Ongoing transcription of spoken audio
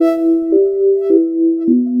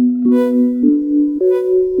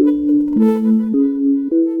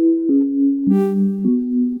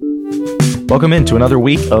Welcome into another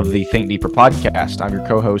week of the Think Deeper podcast. I'm your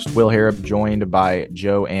co-host, Will Harrop, joined by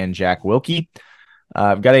Joe and Jack Wilkie.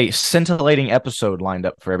 I've got a scintillating episode lined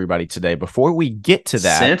up for everybody today. Before we get to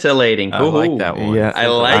that, scintillating. I like that one. yeah, I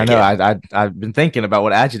like know. it. I've been thinking about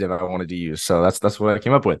what adjective I wanted to use, so that's what I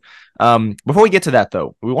came up with. Before we get to that,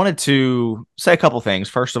 though, we wanted to say a couple things.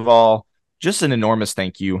 First of all, just an enormous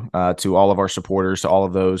thank you to all of our supporters, to all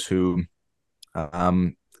of those who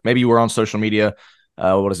maybe you were on social media.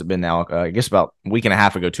 What has it been now? I guess about a week and a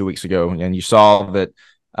half ago, 2 weeks ago, and you saw that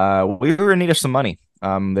we were in need of some money.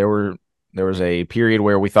 There was a period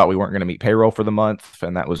where we thought we weren't going to meet payroll for the month,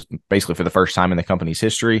 and that was basically for the first time in the company's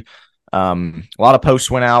history. A lot of posts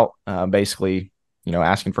went out, basically,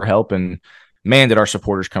 asking for help, and man, did our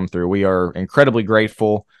supporters come through. We are incredibly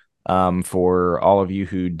grateful for all of you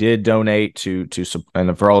who did donate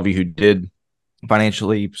and for all of you who did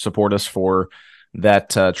financially support us for that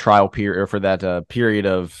trial period, or for that period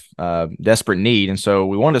of desperate need. And so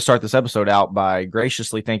we wanted to start this episode out by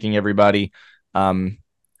graciously thanking everybody. But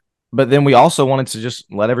then we also wanted to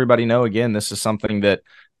just let everybody know, again, this is something that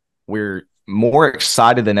we're more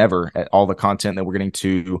excited than ever at all the content that we're getting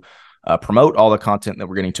to promote, all the content that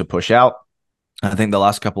we're getting to push out. I think the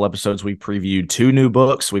last couple episodes we previewed 2 new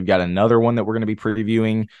books. We've got another one that we're going to be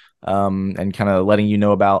previewing and kind of letting you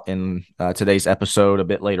know about in today's episode a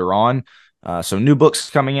bit later on. So new books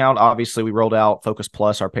coming out. Obviously, we rolled out Focus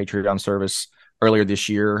Plus, our Patreon service, earlier this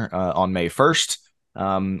year on May 1st.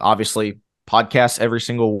 Obviously, podcasts every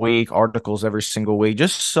single week, articles every single week,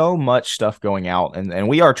 just so much stuff going out. And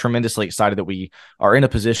we are tremendously excited that we are in a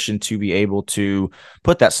position to be able to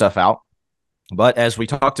put that stuff out. But as we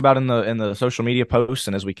talked about in the social media posts,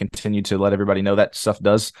 and as we continue to let everybody know, that stuff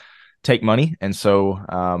does take money. And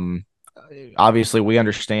so obviously we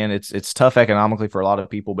understand it's tough economically for a lot of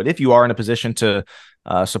people, but if you are in a position to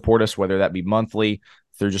support us, whether that be monthly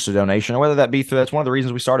through just a donation, or whether that be through, that's one of the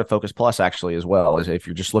reasons we started Focus Plus actually as well, is if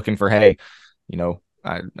you're just looking for, hey,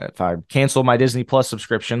 if I cancel my Disney Plus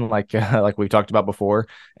subscription, like we've talked about before,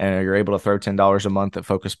 and you're able to throw $10 a month at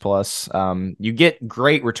Focus Plus, you get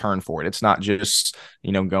great return for it. It's not just,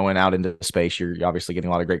 going out into space. You're obviously getting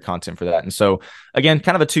a lot of great content for that. And so again,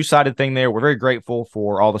 kind of a two-sided thing there. We're very grateful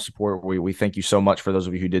for all the support. We thank you so much for those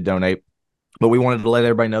of you who did donate, but we wanted to let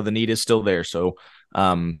everybody know the need is still there. So,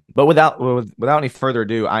 but without any further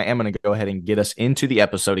ado, I am going to go ahead and get us into the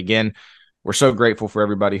episode. Again, we're so grateful for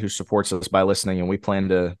everybody who supports us by listening, and we plan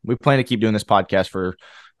to keep doing this podcast for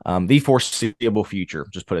the foreseeable future.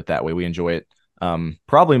 Just put it that way. We enjoy it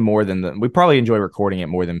probably more than we probably enjoy recording it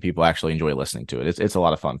more than people actually enjoy listening to it. It's a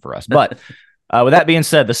lot of fun for us. But with that being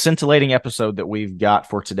said, the scintillating episode that we've got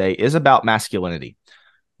for today is about masculinity.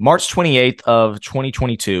 March 28th of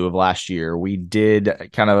 2022 of last year, we did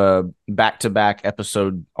kind of a back-to-back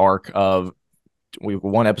episode arc of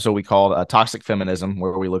one episode we called Toxic Feminism,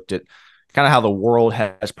 where we looked at kind of how the world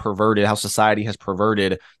has perverted, how society has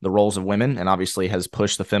perverted the roles of women, and obviously has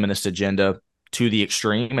pushed the feminist agenda to the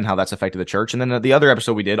extreme, and how that's affected the church. And then the other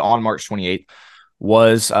episode we did on March 28th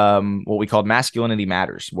was what we called Masculinity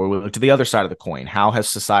Matters, where we looked to the other side of the coin. How has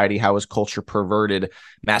society, how has culture perverted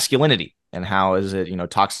masculinity? And how is it,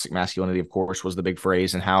 toxic masculinity, of course, was the big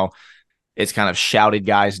phrase, and how it's kind of shouted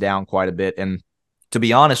guys down quite a bit. And to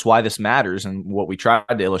be honest, why this matters, and what we tried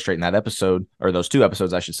to illustrate in that episode, or those 2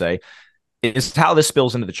 episodes, I should say, is how this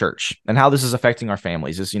spills into the church and how this is affecting our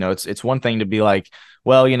families. Is, it's one thing to be like,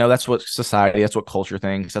 well, that's what society, that's what culture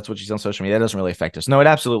thinks, that's what you see on social media. That doesn't really affect us. No, it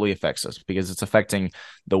absolutely affects us, because it's affecting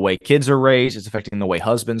the way kids are raised. It's affecting the way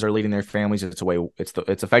husbands are leading their families. It's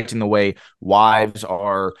affecting the way wives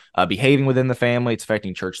are behaving within the family. It's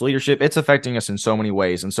affecting church leadership. It's affecting us in so many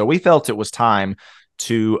ways. And so we felt it was time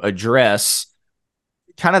to address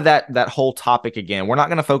kind of that whole topic again. We're not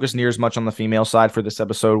going to focus near as much on the female side for this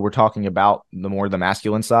episode. We're talking about the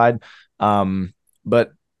masculine side.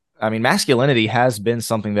 But I mean, masculinity has been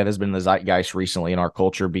something that has been the zeitgeist recently in our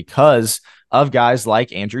culture because of guys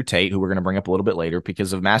like Andrew Tate, who we're going to bring up a little bit later,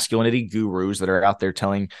 because of masculinity gurus that are out there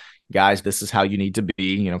telling guys, this is how you need to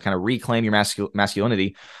be, kind of reclaim your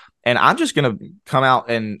masculinity. And I'm just going to come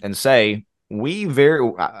out and say,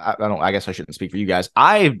 I guess I shouldn't speak for you guys.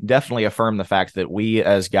 I definitely affirm the fact that we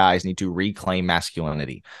as guys need to reclaim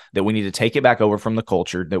masculinity, that we need to take it back over from the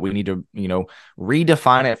culture, that we need to,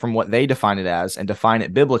 redefine it from what they define it as and define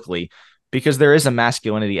it biblically, because there is a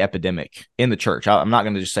masculinity epidemic in the church. I'm not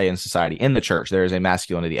going to just say in society, in the church, there is a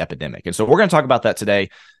masculinity epidemic. And so we're going to talk about that today.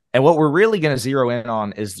 And what we're really going to zero in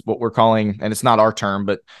on is what we're calling, and it's not our term,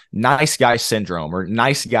 but nice guy syndrome, or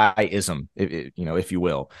nice guyism, if you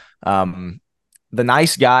will. The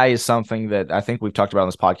nice guy is something that I think we've talked about on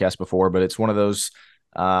this podcast before, but it's one of those,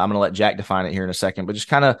 I'm going to let Jack define it here in a second, but just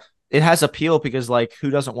kind of it has appeal because like who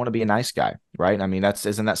doesn't want to be a nice guy, right? I mean, that's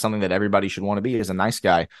isn't that something that everybody should want to be, is a nice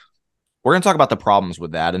guy. We're going to talk about the problems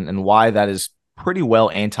with that and why that is pretty well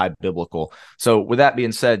anti-biblical. So with that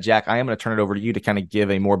being said, Jack, I am going to turn it over to you to kind of give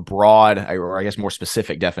a more broad, or I guess more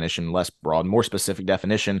specific definition, less broad, more specific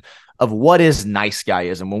definition of what is nice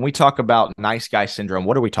guyism. When we talk about nice guy syndrome,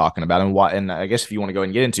 what are we talking about, and why? And I guess if you want to go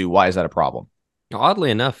and get into why is that a problem?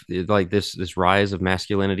 Oddly enough, like this rise of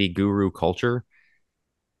masculinity guru culture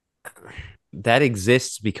that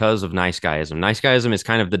exists because of nice guyism. Nice guyism is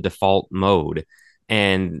kind of the default mode.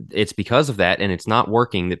 And it's because of that, and it's not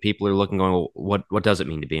working, that people are looking, going, well, what does it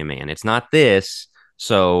mean to be a man? It's not this.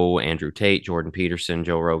 So Andrew Tate, Jordan Peterson,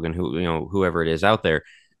 Joe Rogan, whoever it is out there.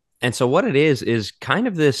 And so what it is kind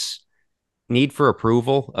of this need for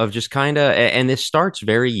approval of just kind of, and this starts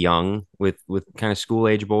very young with kind of school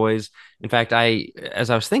age boys. In fact, as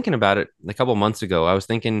I was thinking about it a couple months ago, I was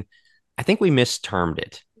thinking, I think we mistermed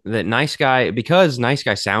it. That nice guy, because nice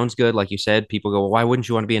guy sounds good, like you said, people go, well, why wouldn't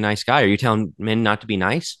you want to be a nice guy? Are you telling men not to be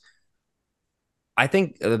nice? I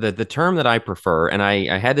think the term that I prefer, and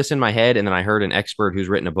I had this in my head, and then I heard an expert who's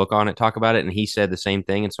written a book on it talk about it, and he said the same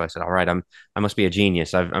thing, and so I said, all right, I must be a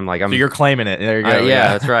genius. I'm like So you're claiming it. There you go. yeah,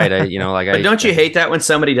 Yeah. that's right. But don't you hate that when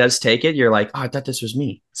somebody does take it? You're like, oh, I thought this was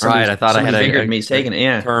me. right. I thought I had Somebody bigger than me is a taking it.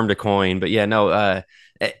 Yeah. term to coin, but yeah, no.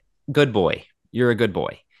 Eh, good boy. You're a good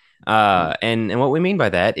boy. And what we mean by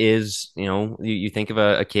that is, you think of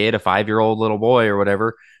a kid, a 5-year-old little boy or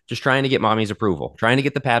whatever, just trying to get mommy's approval, trying to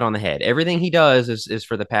get the pat on the head. Everything he does is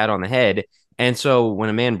for the pat on the head. And so when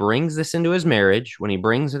a man brings this into his marriage, when he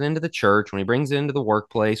brings it into the church, when he brings it into the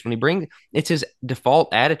workplace, it's his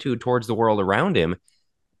default attitude towards the world around him.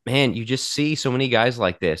 Man, you just see so many guys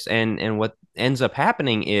like this. And what ends up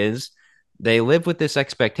happening is they live with this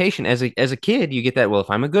expectation. As a kid, you get that, well,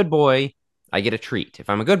 if I'm a good boy, I get a treat. If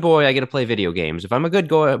I'm a good boy, I get to play video games. If I'm a good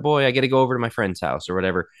boy, I get to go over to my friend's house or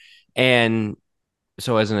whatever. And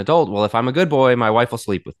so as an adult, well, if I'm a good boy, my wife will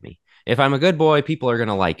sleep with me. If I'm a good boy, people are going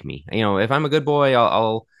to like me. If I'm a good boy,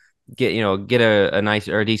 I'll get a nice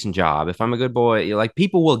or a decent job. If I'm a good boy, like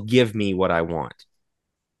people will give me what I want.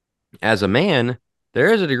 As a man,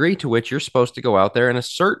 there is a degree to which you're supposed to go out there and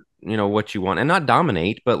assert, what you want and not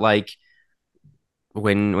dominate, but like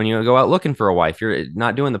when you go out looking for a wife, you're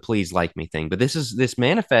not doing the please like me thing. But this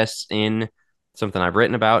manifests in something I've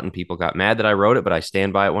written about, and people got mad that I wrote it, but I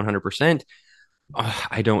stand by it 100%. Oh,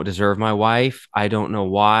 I don't deserve my wife. I don't know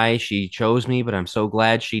why she chose me, but I'm so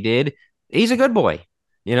glad she did. He's a good boy.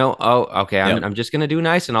 Oh, okay. I'm, Yep. I'm just gonna do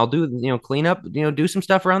nice, and I'll do, clean up, do some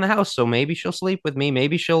stuff around the house. So maybe she'll sleep with me.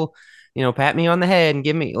 Maybe she'll, pat me on the head and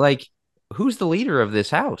give me like, who's the leader of this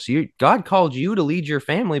house? God called you to lead your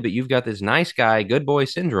family, but you've got this nice guy, good boy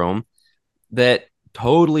syndrome that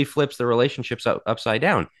totally flips the relationships upside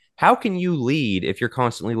down. How can you lead if you're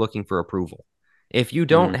constantly looking for approval? If you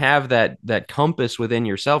don't Mm-hmm. have that compass within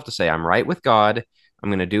yourself to say, I'm right with God, I'm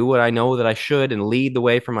going to do what I know that I should and lead the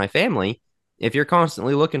way for my family. If you're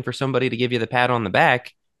constantly looking for somebody to give you the pat on the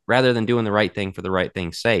back rather than doing the right thing for the right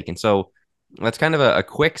thing's sake. And so that's kind of a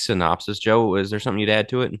quick synopsis. Joe, is there something you'd add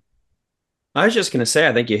to it? I was just going to say,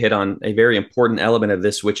 I think you hit on a very important element of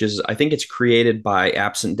this, which is I think it's created by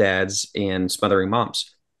absent dads and smothering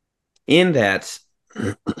moms. In that,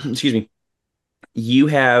 excuse me, you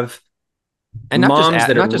have And moms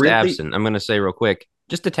that are not just really absent. I'm going to say real quick,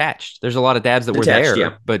 just detached. There's a lot of dads that were detached. there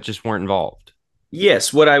Yeah. but just weren't involved.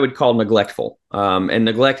 Yes, what I would call neglectful. And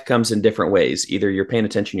neglect comes in different ways. Either you're paying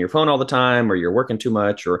attention to your phone all the time, or you're working too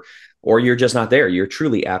much, or you're just not there. You're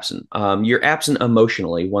truly absent. You're absent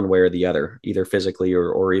emotionally, one way or the other, either physically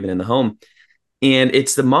or even in the home. And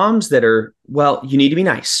it's the moms that are, well, you need to be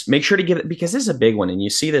nice. Make sure to give it, because this is a big one. And you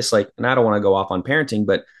see this, like, and I don't want to go off on parenting,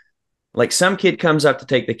 but like some kid comes up to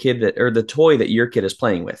take the kid that, or the toy that your kid is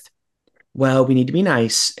playing with. Well, we need to be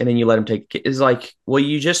nice. And then you let him take it. It's like, well,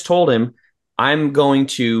 you just told him, I'm going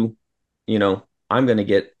to, I'm going to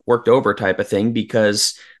get worked over type of thing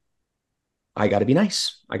because I got to be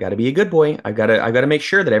nice. I got to be a good boy. I got to make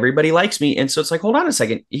sure that everybody likes me. And so it's like, hold on a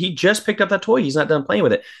second. He just picked up that toy. He's not done playing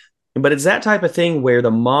with it. But it's that type of thing where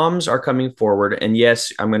the moms are coming forward. And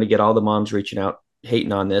yes, I'm going to get all the moms reaching out,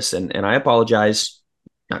 hating on this. And I apologize.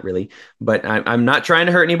 Not really, but I'm not trying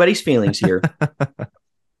to hurt anybody's feelings here.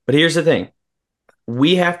 But here's the thing.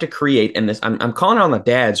 We have to create, and this I'm calling on the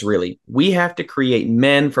dads really. We have to create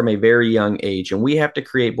men from a very young age, and we have to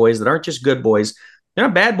create boys that aren't just good boys. They're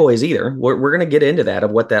not bad boys either. We're going to get into that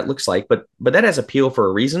of what that looks like, but that has appeal for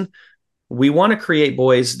a reason. We want to create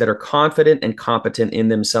boys that are confident and competent in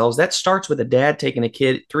themselves. That starts with a dad taking a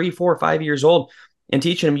kid 3, 4, 5 years old and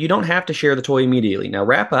teaching them you don't have to share the toy immediately. Now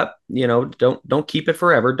wrap up, don't keep it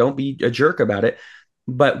forever. Don't be a jerk about it.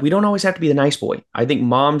 but we don't always have to be the nice boy. I think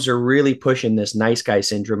moms are really pushing this nice guy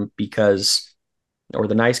syndrome because, or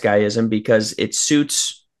the nice guyism, because it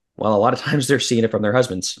suits, well, a lot of times they're seeing it from their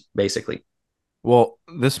husbands, basically. Well,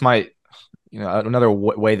 this might, another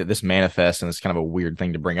way that this manifests, and it's kind of a weird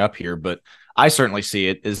thing to bring up here, but I certainly see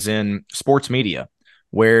it is in sports media,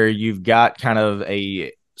 where you've got kind of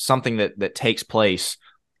a something that takes place,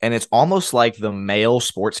 and it's almost like the male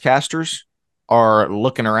sportscasters are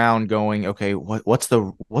looking around going, okay, what's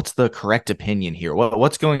the correct opinion here?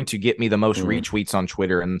 What's going to get me the most retweets on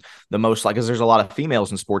Twitter and the most, like, because there's a lot of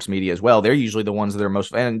females in sports media as well. They're usually the ones that are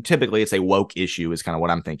most, and typically it's a woke issue is kind of what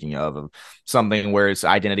I'm thinking of something where it's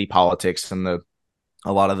identity politics, and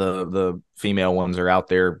a lot of the female ones are out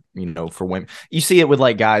there, for women. You see it with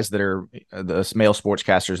like guys that are the male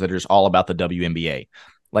sportscasters that are just all about the WNBA.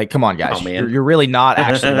 Like, come on, guys, you're really not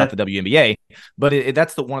actually about the WNBA, but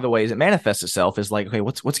that's one of the ways it manifests itself is like, okay,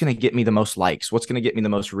 what's going to get me the most likes? What's going to get me the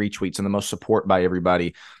most retweets and the most support by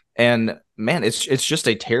everybody? And man, it's just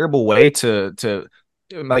a terrible way to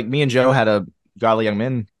like, me and Joe had a Godly Young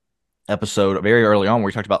Men episode very early on where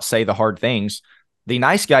we talked about say the hard things. The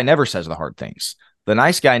nice guy never says the hard things. The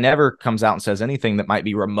nice guy never comes out and says anything that might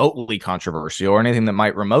be remotely controversial or anything that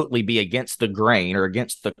might remotely be against the grain or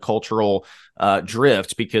against the cultural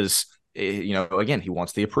drift, because, again, he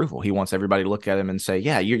wants the approval. He wants everybody to look at him and say,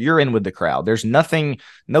 yeah, you're in with the crowd. There's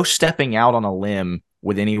no stepping out on a limb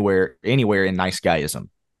with anywhere in nice guyism.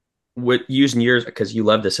 With using yours, because you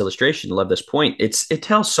love this illustration, love this point, it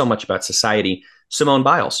tells so much about society. Simone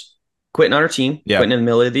Biles quitting on her team, quitting in the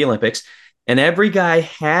middle of the Olympics, and every guy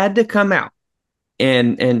had to come out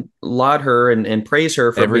and laud her and praise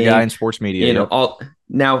her for every guy in sports media. All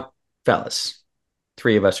now, fellas,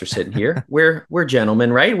 three of us are sitting here. we're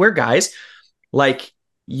gentlemen, right? We're guys. Like,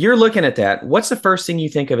 you're looking at that. What's the first thing you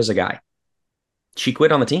think of as a guy? She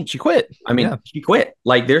quit on the team. She quit. I mean, she quit.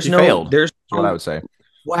 Like, there's failed. There's what I would say.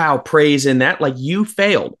 Wow, praise in that. Like, you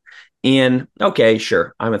failed. And okay,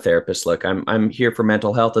 sure, I'm a therapist. Look, I'm here for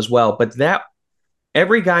mental health as well. But that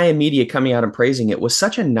every guy in media coming out and praising it was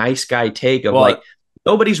such a nice guy take of like,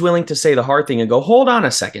 nobody's willing to say the hard thing and go, hold on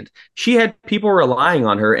a second. She had people relying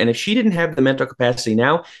on her. And if she didn't have the mental capacity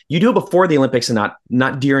now, you do it before the Olympics and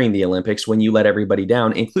not during the Olympics when you let everybody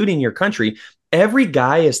down, including your country. Every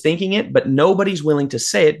guy is thinking it, but nobody's willing to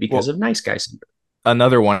say it because of nice guy syndrome.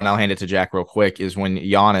 Another one, I'll hand it to Jack real quick, is when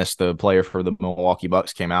Giannis, the player for the Milwaukee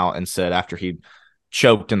Bucks, came out and said after he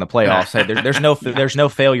choked in the playoffs, said there's no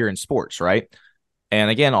failure in sports, right? And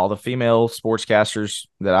again, all the female sportscasters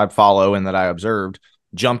that I follow and that I observed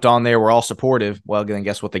jumped on there. We're all supportive. Well, then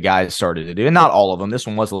guess what the guys started to do? And not all of them. This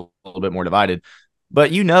one was a little bit more divided.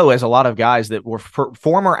 But as a lot of guys that were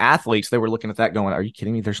former athletes, they were looking at that going, are you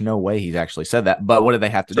kidding me? There's no way he's actually said that. But what did they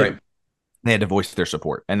have to do? Right. They had to voice their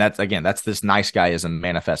support. And that's this nice guyism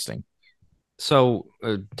manifesting. So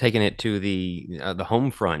taking it to the home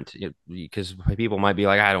front, because people might be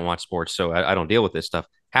like, I don't watch sports, so I don't deal with this stuff.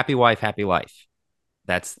 Happy wife, happy life.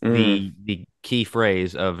 That's the key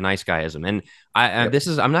phrase of nice guyism. And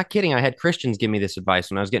I'm not kidding. I had Christians give me this advice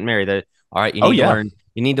when I was getting married that, all right, you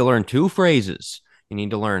need to learn two phrases. You need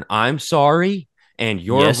to learn, I'm sorry, and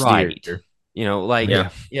you're yes, right. Dear.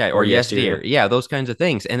 Or yes, dear. Yeah, those kinds of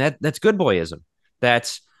things. And that's good boyism.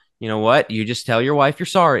 That's, you just tell your wife you're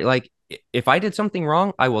sorry. Like, if I did something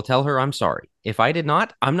wrong, I will tell her I'm sorry. If I did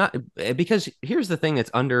not, I'm not, because here's the thing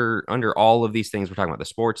that's under all of these things. We're talking about the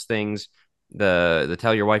sports things, the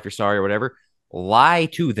tell your wife you're sorry or whatever. Lie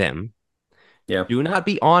to them. Yeah. Do not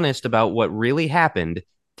be honest about what really happened.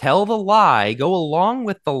 Tell the lie, go along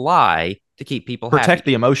with the lie to keep people protect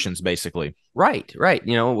happy. The emotions, basically. Right. But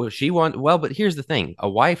here's the thing. A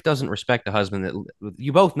wife doesn't respect a husband that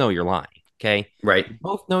you both know you're lying. Okay. Right. You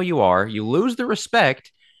both know you are. You lose the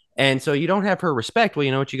respect. And so you don't have her respect. Well,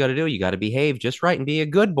 you know what you got to do? You got to behave just right and be a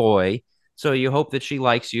good boy. So you hope that she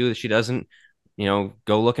likes you, that she doesn't,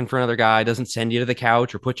 go looking for another guy, doesn't send you to the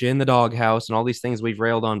couch or put you in the doghouse and all these things we've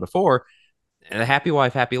railed on before. And a happy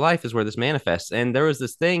wife, happy life is where this manifests. And there was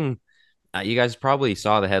this thing, you guys probably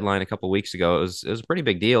saw the headline a couple of weeks ago. It was a pretty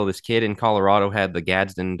big deal. This kid in Colorado had the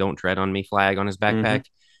Gadsden "Don't Tread on Me" flag on his backpack.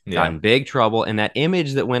 Got in big trouble. And that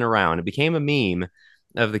image that went around, it became a meme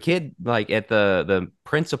of the kid like at the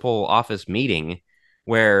principal office meeting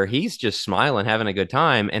where he's just smiling, having a good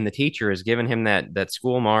time, and the teacher is giving him that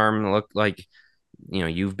school marm look, like,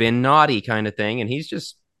 you've been naughty kind of thing, and he's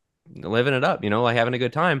just living it up, like having a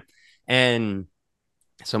good time. And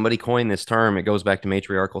somebody coined this term. It goes back to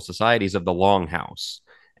matriarchal societies of the longhouse,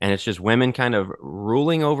 and it's just women kind of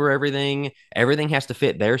ruling over everything. Everything has to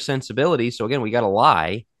fit their sensibilities. So again, we got to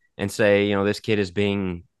lie and say, this kid is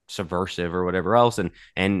being subversive or whatever else,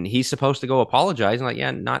 and he's supposed to go apologize and like,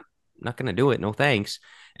 yeah, not gonna do it, no thanks,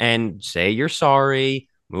 and say you're sorry,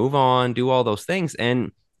 move on, do all those things.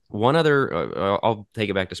 And one other, I'll take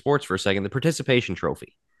it back to sports for a second. The participation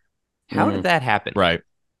trophy. How did that happen? Right.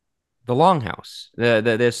 The longhouse,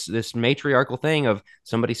 this matriarchal thing of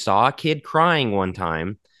somebody saw a kid crying one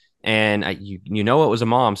time, and you know it was a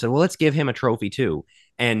mom said, well, let's give him a trophy too.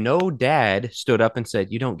 And no dad stood up and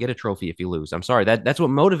said, you don't get a trophy if you lose. I'm sorry. That's what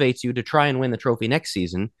motivates you to try and win the trophy next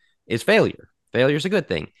season is failure. Failure is a good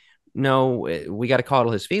thing. No, we got to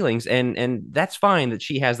coddle his feelings, and that's fine that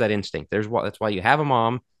she has that instinct. That's why you have a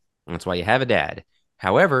mom, and that's why you have a dad.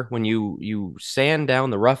 However, when you sand down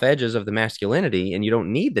the rough edges of the masculinity and you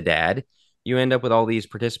don't need the dad, you end up with all these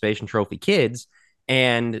participation trophy kids.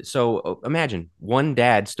 And so imagine one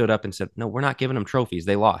dad stood up and said, no, we're not giving them trophies.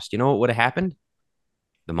 They lost. You know what would have happened?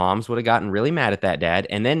 The moms would have gotten really mad at that dad.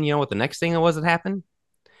 And then you know what the next thing was that happened?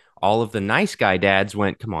 All of the nice guy dads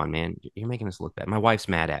went, come on, man, you're making us look bad. My wife's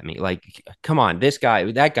mad at me. Like, come on, this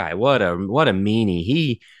guy, that guy, what a meanie.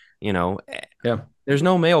 He, you know, Yeah. there's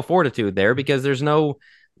no male fortitude there because there's no,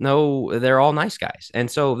 they're all nice guys. And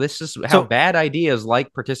so this is how bad ideas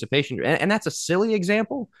like participation, and that's a silly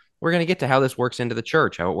example. We're going to get to how this works into the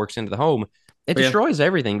church, how it works into the home. It destroys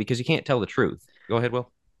everything because you can't tell the truth. Go ahead,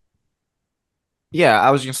 Will. Yeah,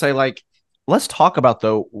 I was going to say, like, let's talk about,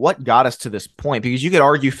 though, what got us to this point, because you could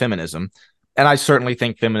argue feminism, and I certainly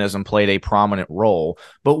think feminism played a prominent role,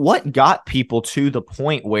 but what got people to the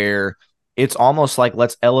point where it's almost like,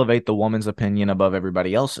 let's elevate the woman's opinion above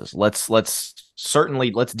everybody else's. Let's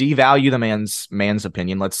devalue the man's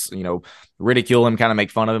opinion. Let's, ridicule him, kind of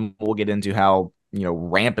make fun of him. We'll get into how,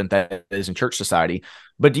 rampant that is in church society.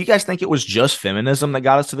 But do you guys think it was just feminism that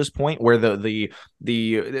got us to this point where the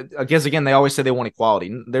I guess, again, they always say they want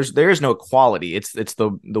equality. There is no equality. It's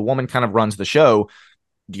the woman kind of runs the show.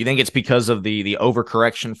 Do you think it's because of the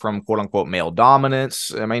overcorrection from quote unquote male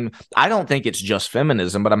dominance? I mean, I don't think it's just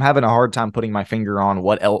feminism, but I'm having a hard time putting my finger on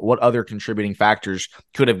what other contributing factors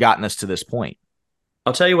could have gotten us to this point.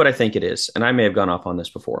 I'll tell you what I think it is, and I may have gone off on this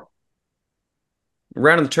before.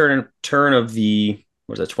 Around the turn of the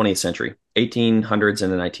 20th century, 1800s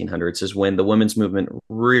and the 1900s is when the women's movement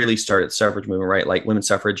really started, suffrage movement, right? Like women's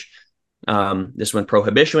suffrage. This is when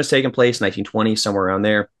prohibition was taking place, 1920, somewhere around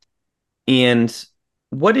there. And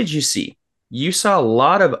what did you see? You saw a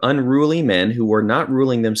lot of unruly men who were not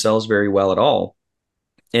ruling themselves very well at all.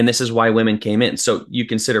 And this is why women came in. So you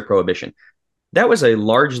consider prohibition. That was a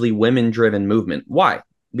largely women-driven movement. Why?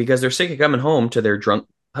 Because they're sick of coming home to their drunk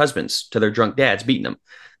husbands, to their drunk dads beating them.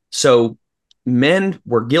 So men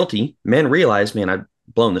were guilty. Men realized, man, I've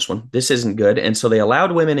blown this one. This isn't good. And so they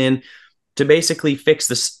allowed women in to basically fix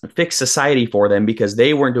society for them because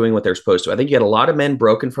they weren't doing what they're supposed to. I think you had a lot of men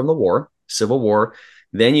broken from the war, Civil War.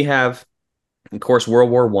 Then you have, of course, World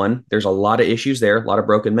War I. There's a lot of issues there, a lot of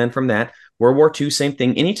broken men from that. World War II, same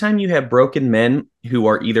thing. Anytime you have broken men who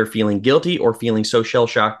are either feeling guilty or feeling so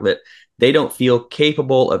shell-shocked that they don't feel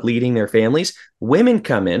capable of leading their families, women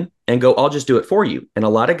come in and go, I'll just do it for you. And a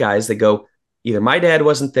lot of guys that go, either my dad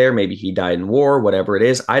wasn't there, maybe he died in war, whatever it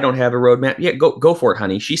is. I don't have a roadmap. Yeah, go for it,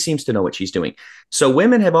 honey. She seems to know what she's doing. So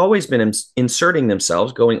women have always been inserting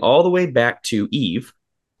themselves, going all the way back to Eve,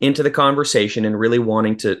 into the conversation and really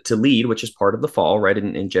wanting to lead, which is part of the fall, right,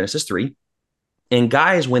 in Genesis 3. And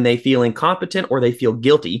guys, when they feel incompetent or they feel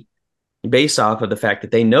guilty based off of the fact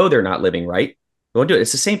that they know they're not living right, won't do it.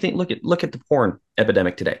 It's the same thing. Look at the porn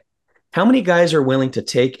epidemic today. How many guys are willing to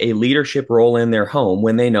take a leadership role in their home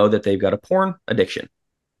when they know that they've got a porn addiction?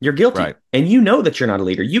 You're guilty. Right. And you know that you're not a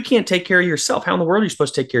leader. You can't take care of yourself. How in the world are you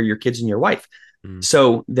supposed to take care of your kids and your wife?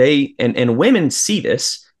 So they, and women see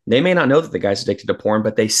this. They may not know that the guy's addicted to porn,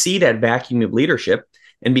 but they see that vacuum of leadership.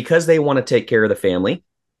 And because they want to take care of the family,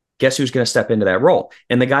 guess who's going to step into that role?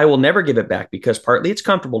 And the guy will never give it back because partly it's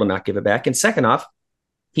comfortable to not give it back. And second off,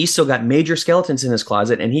 he's still got major skeletons in his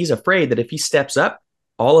closet. And he's afraid that if he steps up,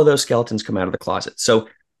 all of those skeletons come out of the closet. So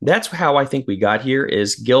that's how I think we got here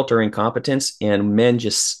is guilt or incompetence. And men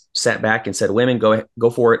just sat back and said, women, go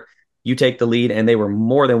for it. You take the lead. And they were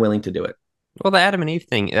more than willing to do it. Well, the Adam and Eve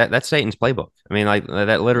thing, that's Satan's playbook. I mean, like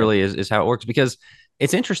that literally is how it works, because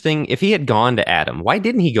it's interesting. If he had gone to Adam, why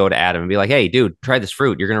didn't he go to Adam and be like, hey, dude, try this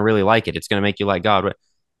fruit. You're going to really like it. It's going to make you like God.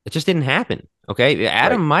 It just didn't happen. Okay.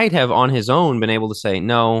 Adam might have on his own been able to say,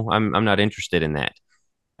 no, I'm not interested in that.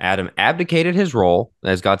 Adam abdicated his role.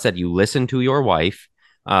 As God said, you listen to your wife.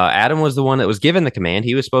 Adam was the one that was given the command.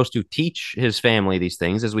 He was supposed to teach his family these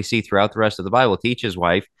things, as we see throughout the rest of the Bible, teach his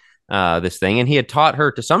wife this thing. And he had taught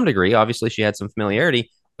her to some degree. Obviously, she had some familiarity,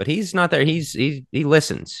 but he's not there. He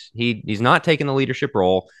listens. He's not taking the leadership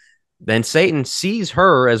role. Then Satan sees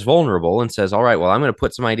her as vulnerable and says, all right, well, I'm going to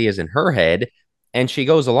put some ideas in her head. And she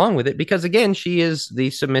goes along with it because, again, she is the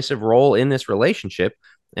submissive role in this relationship.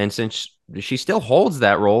 And since she still holds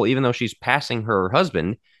that role, even though she's passing her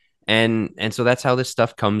husband. And so that's how this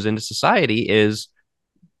stuff comes into society is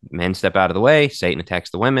men step out of the way, Satan attacks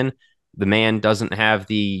the women. The man doesn't have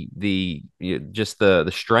just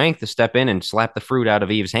the strength to step in and slap the fruit out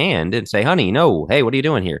of Eve's hand and say, honey, no, hey, what are you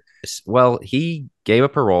doing here? Well, he gave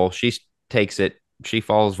up her role. She takes it. She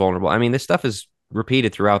falls vulnerable. I mean, this stuff is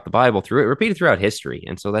repeated throughout the Bible, repeated throughout history.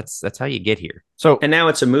 And so that's how you get here. So, and now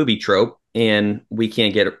it's a movie trope, and we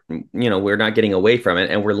can't get, we're not getting away from it,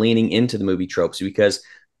 and we're leaning into the movie tropes because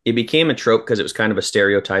it became a trope because it was kind of a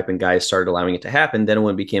stereotype and guys started allowing it to happen. Then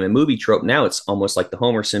when it became a movie trope, now it's almost like the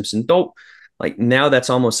Homer Simpson dope. Like now that's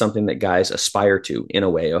almost something that guys aspire to in a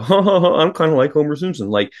way. Oh, I'm kind of like Homer Simpson.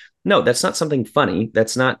 Like, no, that's not something funny.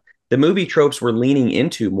 That's not the movie tropes we're leaning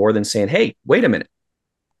into more than saying, hey, wait a minute.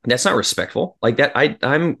 That's not respectful. Like that,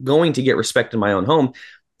 I'm going to get respect in my own home.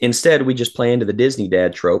 Instead, we just play into the Disney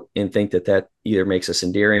dad trope and think that either makes us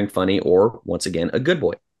endearing, funny, or once again, a good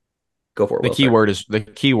boy. Go for it. The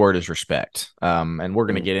key word is respect. And we're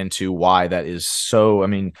going to get into why that is so. I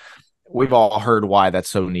mean, we've all heard why that's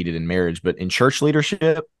so needed in marriage, but in church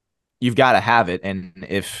leadership, you've got to have it. And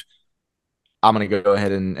if I'm going to go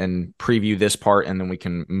ahead and preview this part, and then we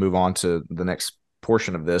can move on to the next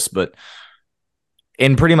portion of this. But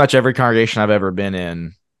in pretty much every congregation I've ever been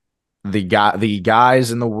in, the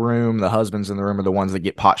guys in the room, the husbands in the room are the ones that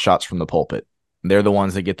get pot shots from the pulpit. They're the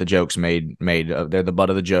ones that get the jokes made. They're the butt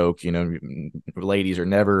of the joke. Ladies are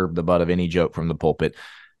never the butt of any joke from the pulpit.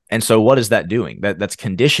 And so what is that doing? That's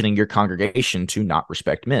conditioning your congregation to not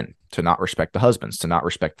respect men, to not respect the husbands, to not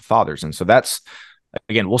respect the fathers. And so that's,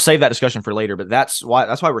 again, we'll save that discussion for later, but that's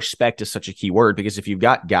why respect is such a key word, because if you've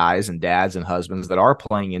got guys and dads and husbands that are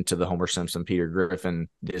playing into the Homer Simpson, Peter Griffin,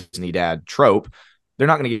 Disney dad trope, they're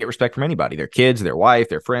not going to get respect from anybody, their kids, their wife,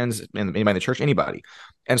 their friends, anybody in the church, anybody.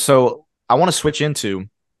 And so I want to switch into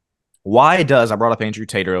I brought up Andrew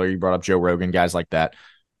Tate earlier, you brought up Joe Rogan, guys like that.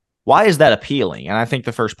 Why is that appealing? And I think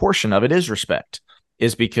the first portion of it is respect,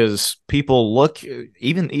 is because people look,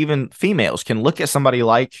 even females can look at somebody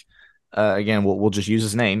like, again, we'll just use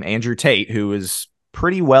his name, Andrew Tate, who is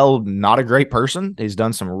pretty well not a great person. He's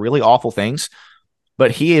done some really awful things,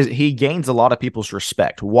 but he gains a lot of people's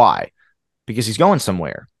respect. Why? Because he's going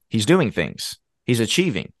somewhere. He's doing things. He's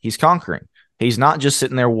achieving. He's conquering. He's not just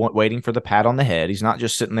sitting there waiting for the pat on the head. He's not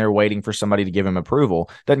just sitting there waiting for somebody to give him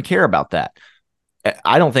approval. Doesn't care about that.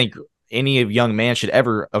 I don't think any young man should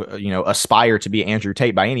ever, aspire to be Andrew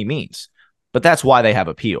Tate by any means. But that's why they have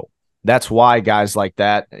appeal. That's why guys like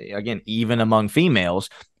that, again, even among females,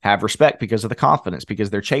 have respect because of the confidence,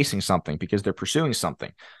 because they're chasing something, because they're pursuing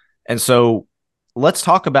something. And so let's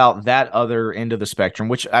talk about that other end of the spectrum,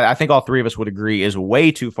 which I think all three of us would agree is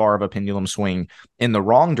way too far of a pendulum swing in the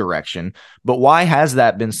wrong direction. But why has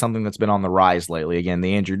that been something that's been on the rise lately? Again,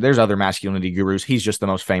 there's other masculinity gurus. He's just the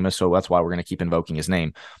most famous, so that's why we're going to keep invoking his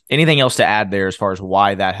name. Anything else to add there as far as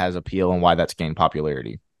why that has appeal and why that's gained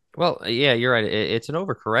popularity? Well, yeah, you're right. It's an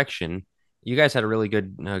overcorrection. You guys had a really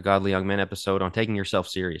good Godly Young Men episode on taking yourself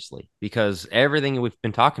seriously, because everything we've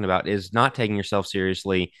been talking about is not taking yourself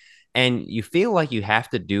seriously. And you feel like you have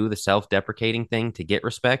to do the self-deprecating thing to get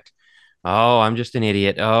respect. Oh, I'm just an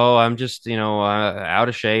idiot. Oh, I'm just, out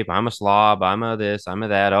of shape. I'm a slob. I'm a this, I'm a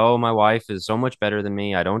that. Oh, my wife is so much better than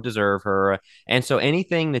me. I don't deserve her. And so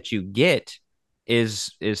anything that you get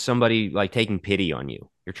is somebody like taking pity on you.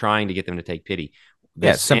 You're trying to get them to take pity.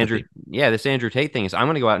 This Andrew Tate thing is, I'm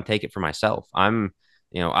going to go out and take it for myself. I'm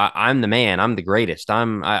the man. I'm the greatest.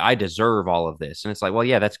 I deserve all of this. And it's like, well,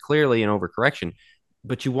 yeah, that's clearly an overcorrection.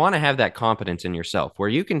 But you want to have that confidence in yourself where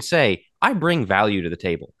you can say, I bring value to the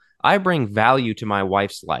table. I bring value to my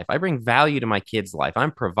wife's life. I bring value to my kid's life.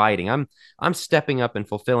 I'm providing. I'm stepping up and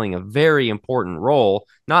fulfilling a very important role.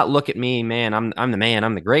 Not look at me, man. I'm the man.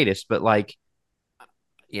 I'm the greatest. But like,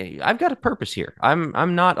 yeah, I've got a purpose here.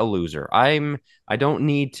 I'm not a loser. I don't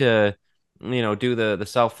need to, do the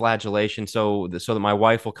self-flagellation so that my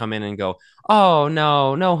wife will come in and go, oh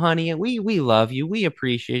no, honey, we love you. We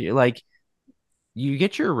appreciate you. Like, you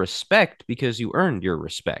get your respect because you earned your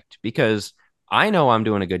respect, because I know I'm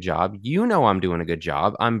doing a good job. You know, I'm doing a good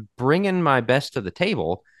job. I'm bringing my best to the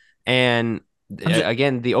table. And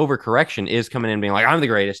again, the overcorrection is coming in being like, I'm the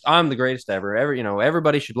greatest. I'm the greatest ever.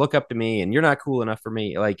 Everybody should look up to me, and you're not cool enough for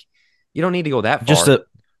me. Like, you don't need to go that far.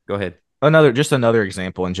 Go ahead. Another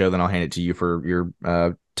example. And Joe, then I'll hand it to you for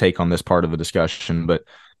your take on this part of the discussion. But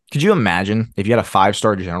could you imagine if you had a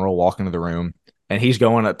 5-star general walk into the room and he's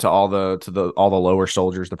going up to all the lower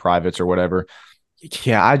soldiers, the privates or whatever,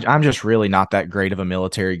 Yeah, I'm just really not that great of a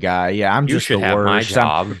military guy. Yeah, I'm You just the should have my worst.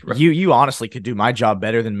 job. You honestly could do my job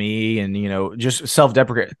better than me, and just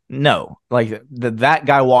self-deprecate. No, like that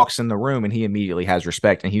guy walks in the room and he immediately has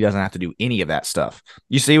respect, and he doesn't have to do any of that stuff.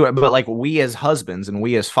 You see, but like we as husbands and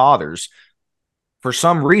we as fathers, for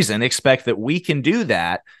some reason, expect that we can do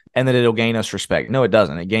that and that it'll gain us respect. No, it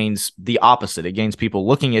doesn't. It gains the opposite. It gains people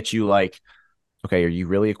looking at you like, okay, are you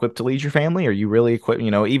really equipped to lead your family? Are you really equipped?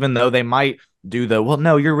 Even though they might do well,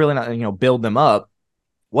 no, you're really not, build them up.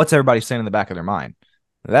 What's everybody saying in the back of their mind?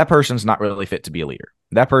 That person's not really fit to be a leader.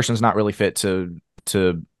 That person's not really fit to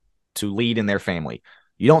lead in their family.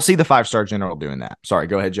 You don't see the 5-star general doing that. Sorry,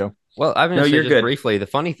 go ahead, Joe. Well, I'm going No, to say you're just good. briefly, the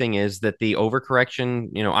funny thing is that the overcorrection,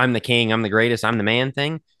 I'm the king, I'm the greatest, I'm the man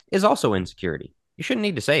thing is also insecurity. You shouldn't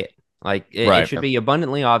need to say it. Like it Right. should be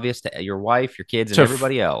abundantly obvious to your wife, your kids, and To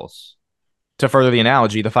everybody else. to further the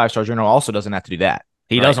analogy, the 5-star general also doesn't have to do that.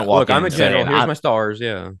 He Right. doesn't walk Look, in I'm a and general. say, Here's my stars.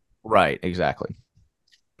 Yeah. right, exactly.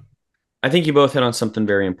 I think you both hit on something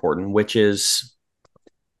very important, which is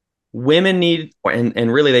women need,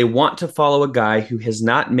 and really they want to follow a guy who has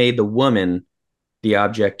not made the woman the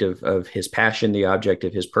object of his passion, the object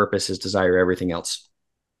of his purpose, his desire, everything else.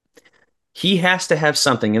 He has to have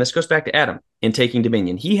something, and this goes back to Adam in taking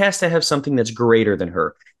dominion. He has to have something that's greater than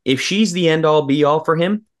her. If she's the end all be all for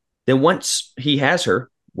him, then once he has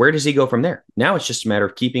her, where does he go from there? Now it's just a matter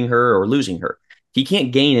of keeping her or losing her. He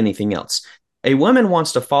can't gain anything else. A woman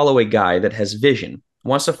wants to follow a guy that has vision,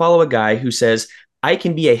 wants to follow a guy who says, I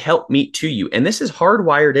can be a helpmeet to you. And this is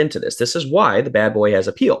hardwired into this. This is why the bad boy has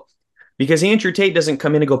appeal. Because Andrew Tate doesn't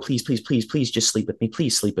come in and go, please, please, please, please, just sleep with me.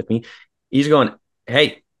 Please sleep with me. He's going,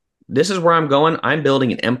 hey, this is where I'm going. I'm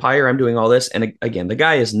building an empire. I'm doing all this. And again, the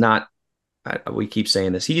guy is not, we keep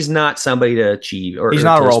saying this, he's not somebody to achieve or He's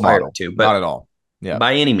not to a role aspire model. to, but Not at all. Yeah.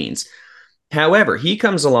 by any means. However, he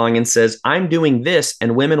comes along and says, I'm doing this,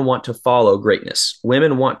 and women want to follow greatness.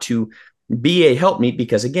 Women want to be a helpmeet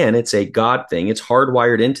because, again, it's a God thing. It's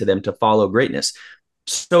hardwired into them to follow greatness.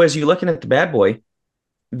 So as you're looking at the bad boy,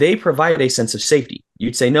 they provide a sense of safety.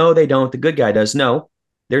 You'd say, no, they don't. The good guy does. No,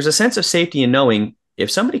 there's a sense of safety in knowing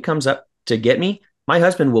if somebody comes up to get me, my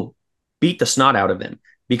husband will beat the snot out of them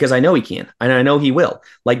because I know he can and I know he will.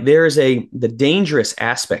 Like there's the dangerous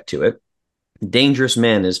aspect to it. Dangerous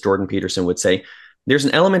men, as Jordan Peterson would say. There's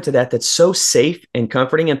an element to that that's so safe and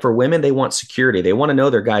comforting. And for women, they want security. They want to know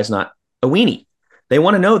their guy's not a weenie. They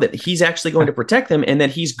want to know that he's actually going to protect them and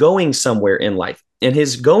that he's going somewhere in life. And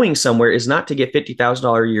his going somewhere is not to get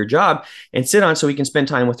 $50,000 a year job and sit on so he can spend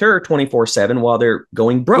time with her 24/7 while they're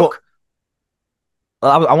going broke.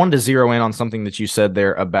 Well, I wanted to zero in on something that you said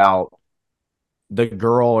there about the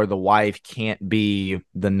girl or the wife can't be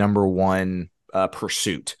the number one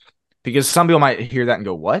pursuit. Because some people might hear that and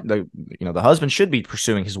go, what? The husband should be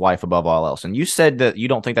pursuing his wife above all else. And you said that you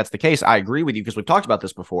don't think that's the case. I agree with you because we've talked about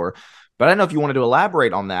this before. But I don't know if you wanted to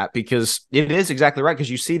elaborate on that because it is exactly right. Because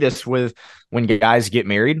you see this with when guys get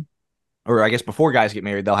married, or I guess before guys get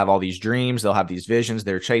married, they'll have all these dreams. They'll have these visions.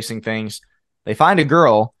 They're chasing things. They find a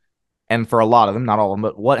girl. And for a lot of them, not all of them,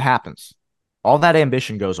 but what happens? All that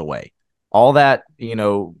ambition goes away. All that,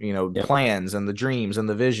 Yep. plans and the dreams and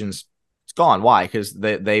the visions, it's gone. Why? Because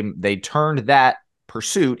they turned that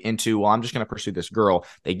pursuit into, well, I'm just going to pursue this girl.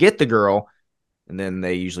 They get the girl, and then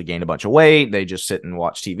they usually gain a bunch of weight. They just sit and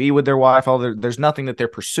watch TV with their wife. There's nothing that they're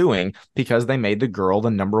pursuing because they made the girl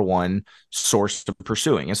the number one source of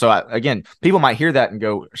pursuing. And so, again, people might hear that and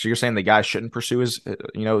go, so you're saying the guy shouldn't pursue his,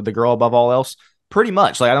 the girl above all else? Pretty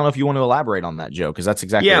much. Like, I don't know if you want to elaborate on that, Joe, because that's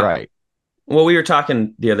exactly right. Well, we were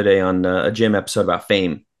talking the other day on a gym episode about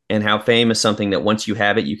fame and how fame is something that once you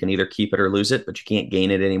have it, you can either keep it or lose it, but you can't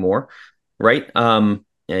gain it anymore. Right.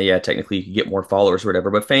 Yeah, technically you can get more followers or whatever,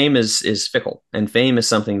 but fame is fickle and fame is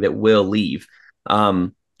something that will leave.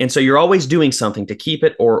 And so you're always doing something to keep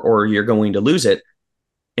it or you're going to lose it.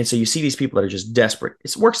 And so you see these people that are just desperate.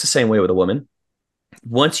 It works the same way with a woman.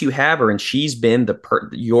 Once you have her and she's been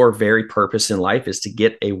your very purpose in life is to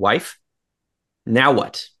get a wife. Now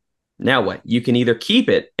what? Now what? You can either keep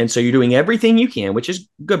it. And so you're doing everything you can, which is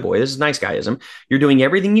good boy. This is nice guyism. You're doing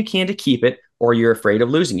everything you can to keep it, or you're afraid of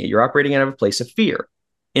losing it. You're operating out of a place of fear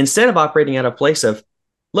instead of operating out of a place of,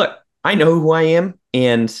 look, I know who I am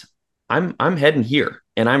and I'm heading here.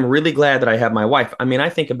 And I'm really glad that I have my wife. I mean, I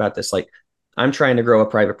think about this like I'm trying to grow a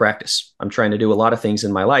private practice. I'm trying to do a lot of things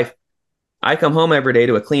in my life. I come home every day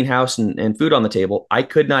to a clean house and food on the table. I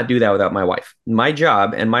could not do that without my wife. My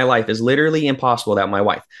job and my life is literally impossible without my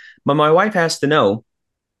wife. But my wife has to know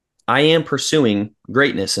I am pursuing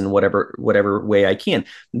greatness in whatever way I can.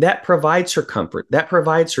 That provides her comfort. That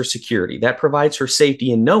provides her security. That provides her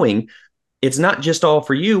safety in knowing It's not just all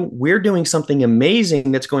for you. We're doing something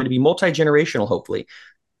amazing that's going to be multi-generational, hopefully.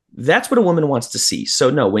 That's what a woman wants to see. So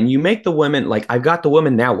no, when you make the woman like, I've got the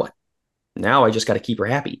woman, now what? Now I just got to keep her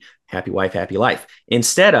happy. Happy wife, happy life.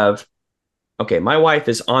 Instead of, okay, my wife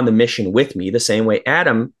is on the mission with me the same way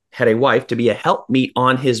Adam had a wife to be a helpmeet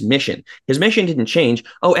on his mission. His mission didn't change.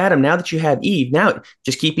 Oh, Adam, now that you have Eve, now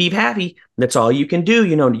just keep Eve happy. That's all you can do.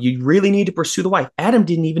 You know, you really need to pursue the wife. Adam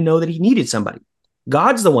didn't even know that he needed somebody.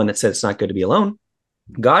 God's the one that said it's not good to be alone.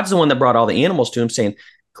 God's the one that brought all the animals to him saying,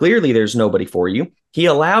 clearly there's nobody for you. He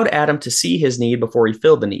allowed Adam to see his need before he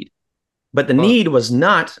filled the need. But the need was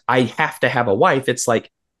not, I have to have a wife. It's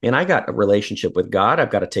like, man, I got a relationship with God.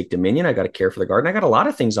 I've got to take dominion. I got to care for the garden. I got a lot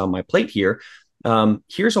of things on my plate here.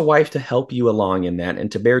 Here's a wife to help you along in that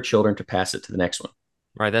and to bear children to pass it to the next one.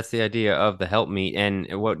 Right. That's the idea of the helpmeet.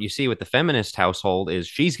 And what you see with the feminist household is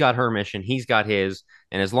she's got her mission, he's got his.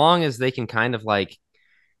 And as long as they can kind of like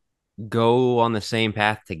go on the same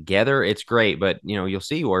path together, it's great. But you'll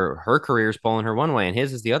see where her career is pulling her one way and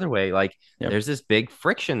his is the other way. Like there's this big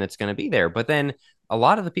friction that's going to be there. But then a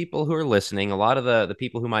lot of the people who are listening, a lot of the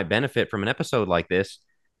people who might benefit from an episode like this,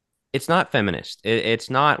 it's not feminist. It's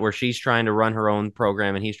not where she's trying to run her own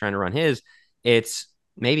program and he's trying to run his. It's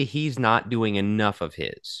maybe he's not doing enough of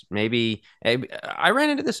his. Maybe I ran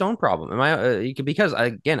into this own problem. Because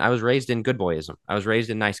again, I was raised in good boyism. I was raised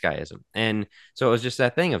in nice guyism, and so it was just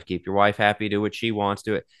that thing of keep your wife happy, do what she wants,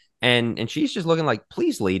 do it. And she's just looking like,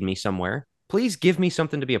 please lead me somewhere. Please give me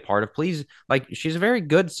something to be a part of. Please, like she's a very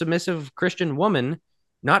good, submissive Christian woman,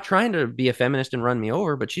 not trying to be a feminist and run me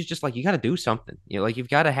over, but she's just like, you got to do something. Like you've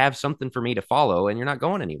got to have something for me to follow, and you're not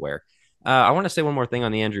going anywhere. I want to say one more thing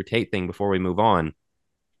on the Andrew Tate thing before we move on.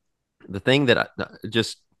 The thing that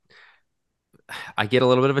I get a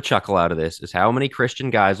little bit of a chuckle out of this is how many Christian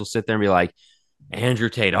guys will sit there and be like, Andrew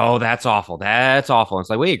Tate, oh, that's awful. That's awful. And it's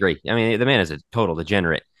like, we agree. I mean, the man is a total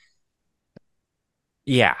degenerate.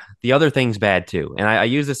 Yeah, the other thing's bad too. And I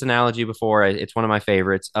use this analogy before. It's one of my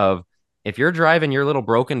favorites of if you're driving your little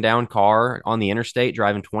broken down car on the interstate,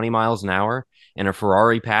 driving 20 miles an hour, and a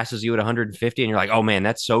Ferrari passes you at 150, and you're like, oh man,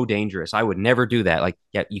 that's so dangerous. I would never do that. Like,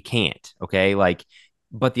 yeah, you can't. Okay. Like,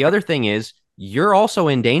 but the other thing is, you're also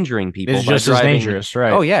endangering people. It's just as dangerous,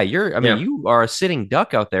 right? Oh yeah, you are a sitting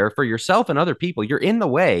duck out there for yourself and other people. You're in the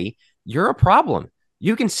way. You're a problem.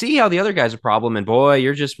 You can see how the other guy's a problem, and boy,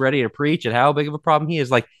 you're just ready to preach at how big of a problem he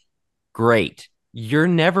is. Like, great. You're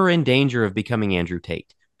never in danger of becoming Andrew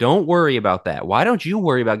Tate. Don't worry about that. Why don't you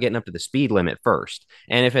worry about getting up to the speed limit first?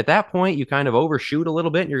 And if at that point you kind of overshoot a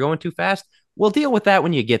little bit and you're going too fast, we'll deal with that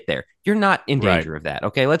when you get there. You're not in danger of that.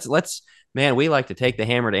 Okay, let's man, we like to take the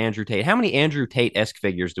hammer to Andrew Tate. How many Andrew Tate-esque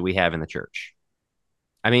figures do we have in the church?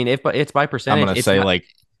 I mean, if it's by percentage, I'm going to say like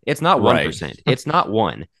it's not 1%. It's not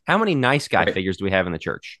one. How many nice guy figures do we have in the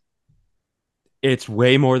church? It's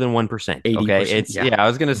way more than 1%. Okay, it's I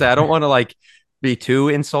was going to say I don't want to like be too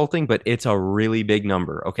insulting, but it's a really big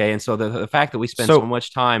number. Okay, and so the fact that we spend so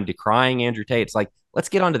much time decrying Andrew Tate, it's like let's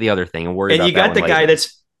get on to the other thing and worry. And you got the guy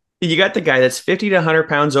that's. You got the guy that's 50 to 100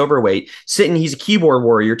 pounds overweight sitting. He's a keyboard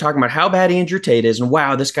warrior. You're talking about how bad Andrew Tate is. And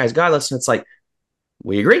wow, this guy's godless. And it's like,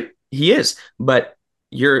 we agree. He is. But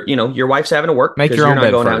your wife's having to work because you're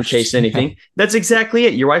not going out and chasing anything. That's exactly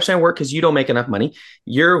it. Your wife's having to work because you don't make enough money.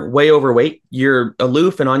 You're way overweight. You're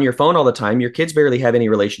aloof and on your phone all the time. Your kids barely have any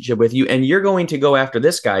relationship with you. And you're going to go after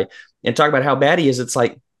this guy and talk about how bad he is. It's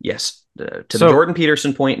like, yes, to the Jordan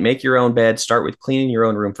Peterson point, make your own bed. Start with cleaning your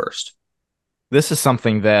own room first. This is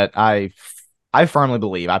something that I firmly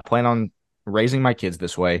believe. I plan on raising my kids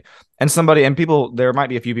this way. And there might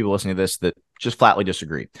be a few people listening to this that just flatly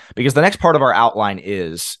disagree. Because the next part of our outline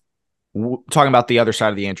is talking about the other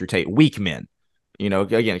side of the Andrew Tate, weak men.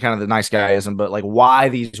 Again, kind of the nice guyism, but like why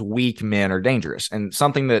these weak men are dangerous. And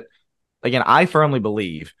something that, again, I firmly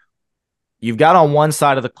believe you've got on one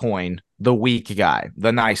side of the coin the weak guy,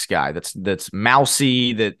 the nice guy that's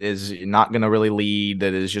mousy, that is not going to really lead,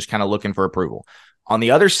 that is just kind of looking for approval. On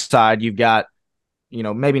the other side, you've got,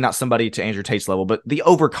 maybe not somebody to Andrew Tate's level, but the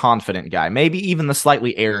overconfident guy, maybe even the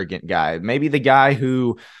slightly arrogant guy, maybe the guy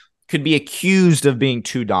who could be accused of being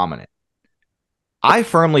too dominant. I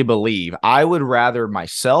firmly believe I would rather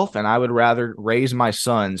myself and I would rather raise my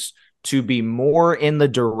sons to be more in the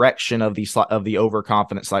direction of the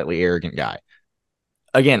overconfident, slightly arrogant guy.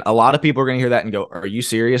 Again, a lot of people are going to hear that and go, "Are you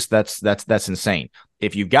serious? That's insane."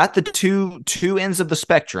 If you've got the two ends of the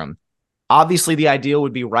spectrum, obviously the ideal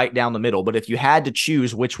would be right down the middle. But if you had to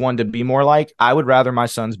choose which one to be more like, I would rather my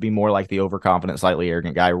sons be more like the overconfident, slightly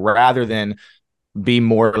arrogant guy rather than be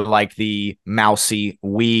more like the mousy,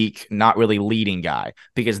 weak, not really leading guy,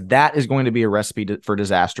 because that is going to be a recipe for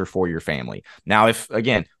disaster for your family. Now, if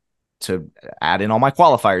again, to add in all my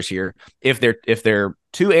qualifiers here, if they're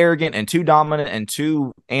too arrogant and too dominant and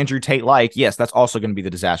too Andrew Tate like, yes, that's also going to be the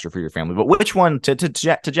disaster for your family. But which one, to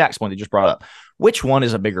Jack's point that you just brought up, which one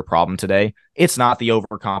is a bigger problem today? It's not the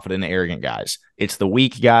overconfident and arrogant guys. It's the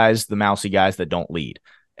weak guys, the mousy guys that don't lead.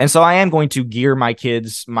 And so I am going to gear my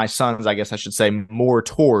sons, I guess I should say, more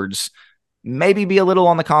towards maybe be a little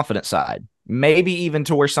on the confident side. Maybe even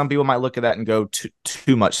to where some people might look at that and go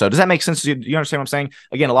too much. So does that make sense? Do you understand what I'm saying?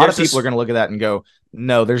 Again, a lot of people are going to look at that and go,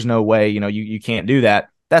 no, there's no way, you can't do that.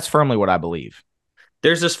 That's firmly what I believe.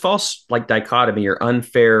 There's this false dichotomy or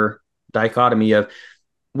unfair dichotomy of,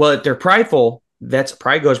 well, if they're prideful, that's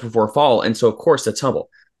pride goes before fall. And so of course that's humble.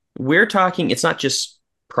 We're talking, it's not just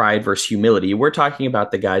pride versus humility. We're talking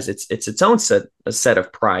about the guys. It's its own set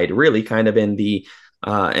of pride, really kind of in the,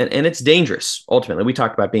 and it's dangerous. Ultimately, we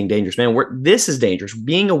talked about being dangerous, man. This is dangerous.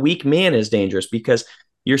 Being a weak man is dangerous because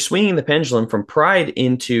you're swinging the pendulum from pride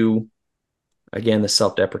into, again, the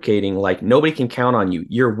self-deprecating. Like nobody can count on you.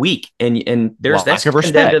 You're weak, and there's that's lack of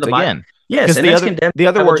respect again. Yes, and that's condemned the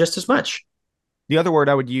other word just as much. The other word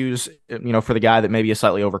I would use, for the guy that maybe is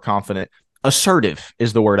slightly overconfident, assertive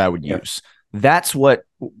is the word I would use. That's what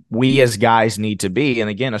we as guys need to be. And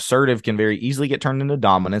again, assertive can very easily get turned into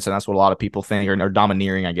dominance. And that's what a lot of people think, or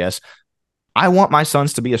domineering, I guess. I want my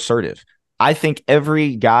sons to be assertive. I think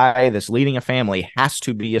every guy that's leading a family has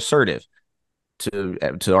to be assertive.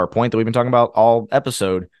 To our point that we've been talking about all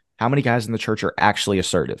episode, how many guys in the church are actually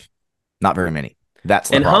assertive? Not very many. That's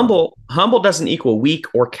the problem. Humble doesn't equal weak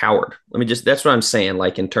or coward. That's what I'm saying.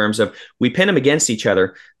 Like in terms of we pin them against each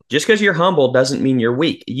other. Just because you're humble doesn't mean you're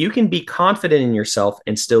weak. You can be confident in yourself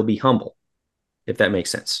and still be humble, if that makes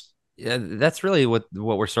sense. Yeah, that's really what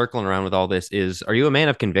we're circling around with all this is, are you a man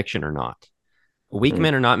of conviction or not? Weak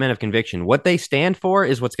men are not men of conviction. What they stand for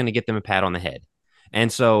is what's going to get them a pat on the head.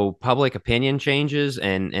 And so public opinion changes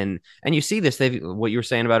and you see this, what you were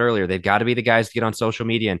saying about earlier, they've got to be the guys to get on social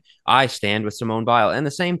media. And I stand with Simone Biles. And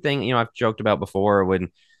the same thing, I've joked about before when,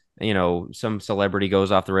 some celebrity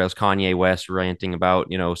goes off the rails, Kanye West ranting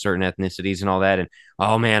about, certain ethnicities and all that. And,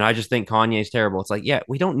 oh man, I just think Kanye's terrible. It's like, yeah,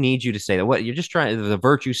 we don't need you to say that. What you're just trying, the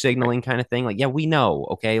virtue signaling kind of thing. Like, yeah, we know.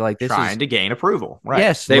 Okay. Like this trying to gain approval. Right.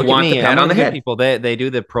 Yes. They want the pat on the head. People, they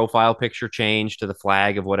do the profile picture change to the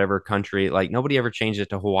flag of whatever country. Like nobody ever changed it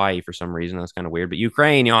to Hawaii for some reason. That's kind of weird, but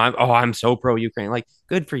Ukraine, I'm so pro Ukraine. Like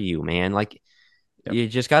good for you, man. Like, yep. You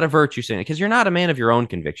just got a virtue signaling because you're not a man of your own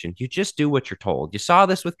conviction. You just do what you're told. You saw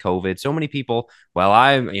this with COVID. So many people, well,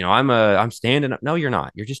 I'm standing up. No, you're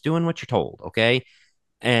not. You're just doing what you're told. Okay.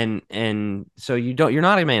 And so you're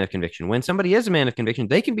not a man of conviction. When somebody is a man of conviction,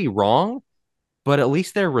 they can be wrong, but at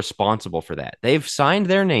least they're responsible for that. They've signed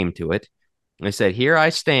their name to it. They said, here I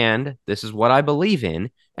stand. This is what I believe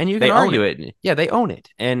in. And you can argue it. Yeah, they own it.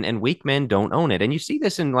 And weak men don't own it. And you see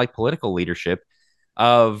this in like political leadership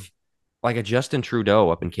of, like a Justin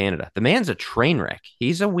Trudeau up in Canada. The man's a train wreck.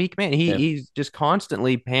 He's a weak man. He's just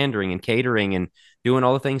constantly pandering and catering and doing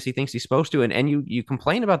all the things he thinks he's supposed to. And you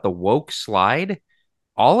complain about the woke slide.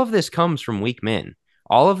 All of this comes from weak men.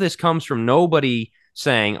 All of this comes from nobody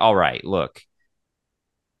saying, all right, look,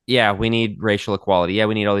 yeah, we need racial equality. Yeah,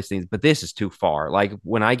 we need all these things, but this is too far. Like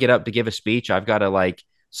when I get up to give a speech, I've got to like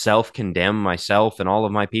self-condemn myself and all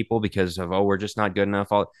of my people because of, we're just not good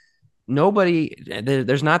enough.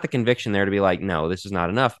 There's not the conviction there to be like, no, this is not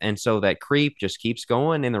enough. And so that creep just keeps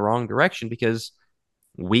going in the wrong direction because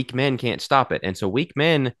weak men can't stop it. And so weak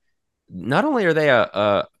men, not only are they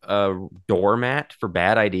a doormat for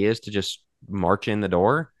bad ideas to just march in the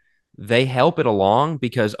door, they help it along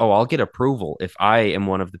because, I'll get approval if I am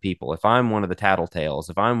one of the people, if I'm one of the tattletales,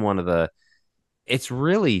 if I'm one of the, it's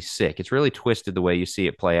really sick. It's really twisted the way you see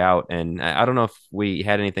it play out. And I don't know if we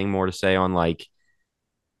had anything more to say on like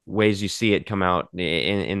ways you see it come out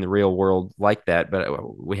in the real world like that.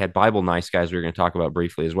 But we had Bible nice guys we were going to talk about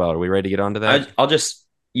briefly as well. Are we ready to get on to that?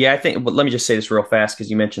 I think, but let me just say this real fast because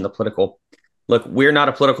you mentioned the political. Look, we're not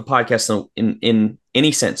a political podcast in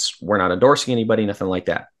any sense. We're not endorsing anybody, nothing like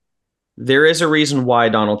that. There is a reason why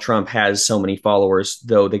Donald Trump has so many followers,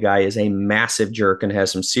 though the guy is a massive jerk and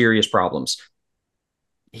has some serious problems.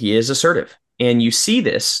 He is assertive. And you see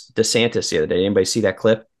this, DeSantis the other day. Anybody see that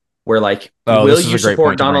clip? Where like, will you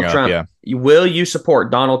support Donald Trump? Yeah. Will you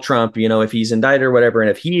support Donald Trump, if he's indicted or whatever,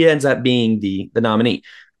 and if he ends up being the nominee?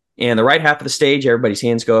 And the right half of the stage, everybody's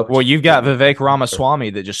hands go up. Well, you've got Vivek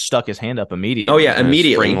Ramaswamy that just stuck his hand up immediately. Oh, yeah,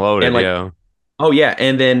 immediately. Spring-loaded, yeah. Oh, yeah,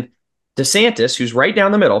 and then DeSantis, who's right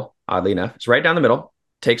down the middle, oddly enough, is right down the middle,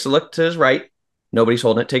 takes a look to his right. Nobody's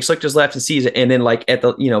holding it. Takes a look to his left and sees it. And then like at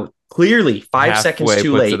the, clearly 5 seconds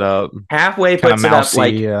too late. Halfway puts it up.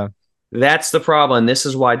 Like, That's the problem. This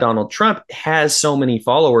is why Donald Trump has so many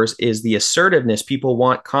followers is the assertiveness. People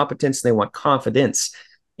want competence. They want confidence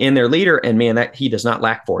in their leader. And man, that he does not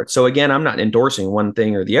lack for it. So again, I'm not endorsing one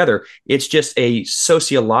thing or the other. It's just a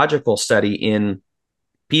sociological study in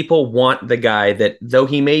people want the guy that though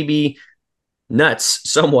he may be nuts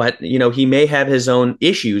somewhat, he may have his own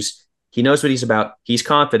issues. He knows what he's about. He's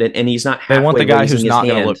confident, and he's not halfway. They want the guy who's not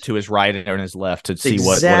going to look to his right and his left to see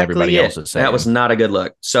what everybody else is saying. That was not a good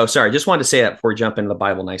look. So sorry, just wanted to say that before we jump into the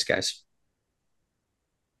Bible nice guys.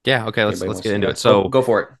 Yeah, okay, let's get into it. So go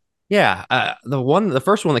for it. Yeah, the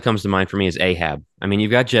first one that comes to mind for me is Ahab. I mean,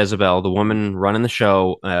 you've got Jezebel, the woman running the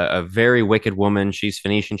show, a very wicked woman. She's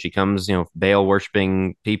Phoenician. She comes, Baal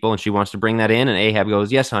worshiping people, and she wants to bring that in. And Ahab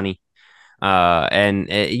goes, "Yes, honey."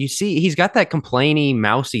 You see, he's got that complainy,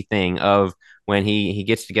 mousy thing of when he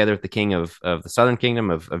gets together with the king of the southern kingdom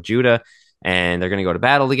of Judah, and they're going to go to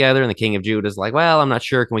battle together. And the king of Judah is like, "Well, I'm not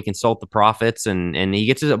sure. Can we consult the prophets?" And he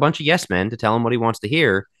gets a bunch of yes men to tell him what he wants to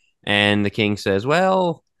hear. And the king says,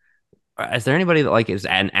 "Well, is there anybody that is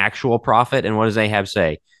an actual prophet?" And what does Ahab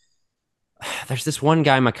say? "There's this one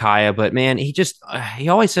guy, Micaiah, but man, he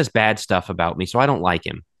always says bad stuff about me, so I don't like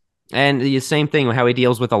him." And the same thing with how he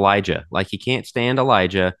deals with Elijah. Like, he can't stand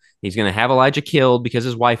Elijah. He's going to have Elijah killed because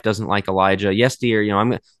his wife doesn't like Elijah. "Yes, dear.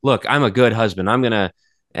 I'm a good husband. I'm going to,"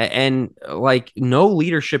 and no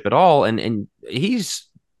leadership at all. And he's,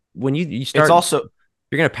 when you start, it's also,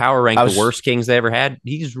 you're going to power rank the worst kings they ever had.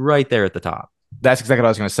 He's right there at the top. That's exactly what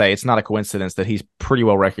I was going to say. It's not a coincidence that he's pretty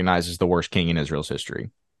well recognized as the worst king in Israel's history,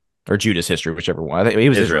 or Judah's history, whichever one. I think he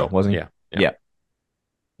was Israel, wasn't he? Yeah.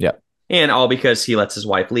 And all because he lets his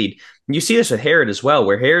wife lead. You see this with Herod as well,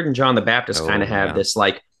 where Herod and John the Baptist kind of have this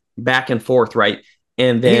back and forth, right?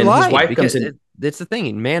 And then his wife comes in. It's the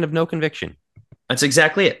thing, man of no conviction. That's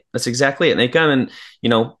exactly it. And they come and,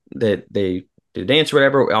 they do dance or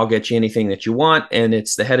whatever. "I'll get you anything that you want." And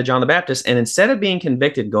it's the head of John the Baptist. And instead of being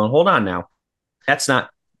convicted, going, "Hold on now, that's not,"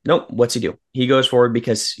 nope. What's he do? He goes forward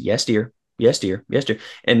because, "Yes, dear. Yes, dear. Yes, dear."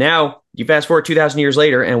 And now you fast forward 2,000 years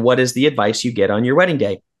later, and what is the advice you get on your wedding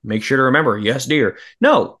day? Make sure to remember, "Yes, dear."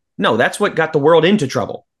 No, that's what got the world into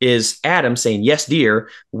trouble, is Adam saying "yes, dear"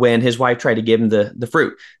 when his wife tried to give him the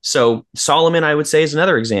fruit. So Solomon, I would say, is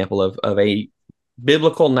another example of a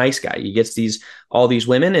biblical nice guy. He gets all these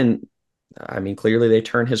women, and I mean, clearly they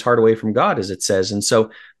turn his heart away from God, as it says. And so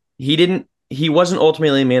he wasn't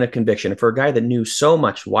ultimately a man of conviction. And for a guy that knew so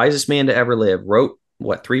much, wisest man to ever live, wrote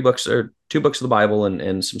 3 books or 2 books of the Bible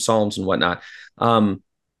and some Psalms and whatnot.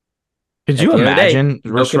 Could you imagine,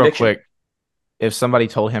 real quick, if somebody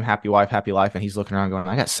told him "happy wife, happy life," and he's looking around going,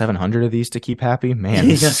 "I got 700 of these to keep happy"? Man,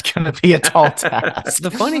 this is going to be a tall task.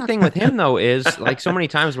 The funny thing with him, though, is so many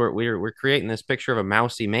times we're creating this picture of a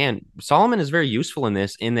mousy man. Solomon is very useful in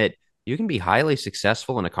this, in that you can be highly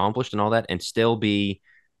successful and accomplished and all that, and still be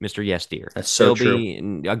Mr. Yes, dear. That's so true.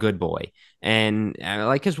 Be a good boy. And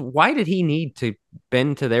because why did he need to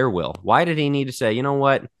bend to their will? Why did he need to say, "You know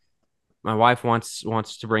what? My wife wants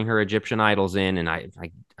to bring her Egyptian idols in, and I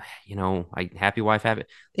happy wife, happy."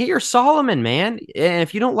 You're Solomon, man. And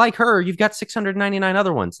if you don't like her, you've got 699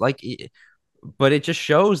 other ones. But it just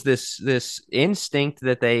shows this instinct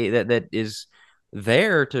that that is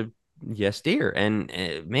there to "yes, dear." And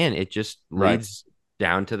man, it just leads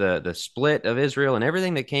down to the split of Israel and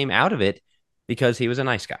everything that came out of it because he was a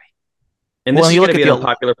nice guy. And this is going to be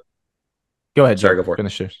unpopular. Go ahead, sorry, go for it.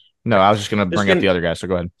 Finish it. No, I was just going to bring up the other guy. So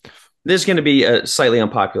go ahead. This is going to be a slightly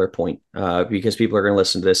unpopular point because people are going to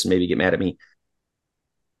listen to this and maybe get mad at me.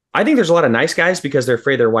 I think there's a lot of nice guys because they're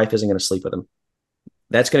afraid their wife isn't going to sleep with them.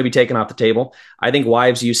 That's going to be taken off the table. I think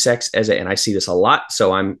wives use sex and I see this a lot,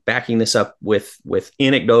 so I'm backing this up with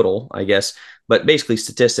anecdotal, I guess, but basically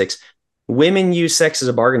statistics. Women use sex as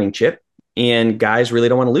a bargaining chip, and guys really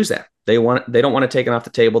don't want to lose that. They don't want to take it off the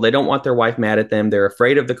table. They don't want their wife mad at them. They're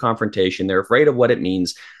afraid of the confrontation. They're afraid of what it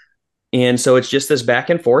means. And so it's just this back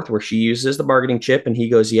and forth where she uses the bargaining chip and he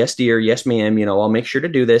goes, "Yes, dear. Yes, ma'am. I'll make sure to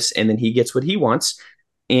do this." And then he gets what he wants.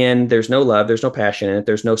 And there's no love. There's no passion in it.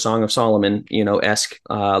 There's no Song of Solomon, esque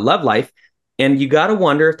love life. And you got to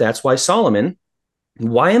wonder if that's why Solomon,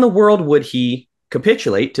 why in the world would he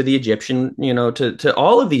capitulate to the Egyptian, to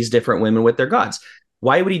all of these different women with their gods?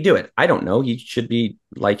 Why would he do it? I don't know. He should be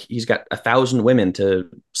he's got 1,000 women to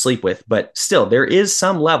sleep with. But still, there is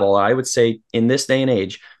some level, I would say, in this day and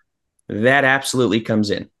age, that absolutely comes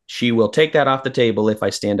in. She will take that off the table if I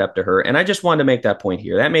stand up to her. And I just wanted to make that point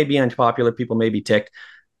here. That may be unpopular. People may be ticked.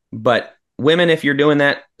 But women, if you're doing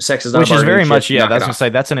that, sex is not which is very much, that's going to say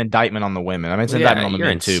that's an indictment on the women. I mean, it's an indictment on the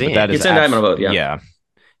men too. But that is it's an indictment on both, yeah.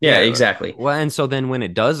 Yeah, exactly. Well, and so then when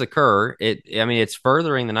it does occur, I mean, it's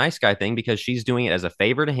furthering the nice guy thing because she's doing it as a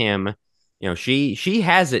favor to him. She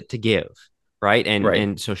has it to give, right? Right.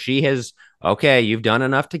 And so she has, okay, you've done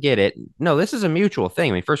enough to get it. No, this is a mutual thing.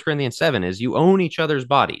 I mean, First Corinthians 7 is you own each other's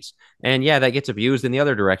bodies. And yeah, that gets abused in the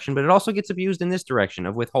other direction, but it also gets abused in this direction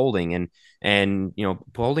of withholding and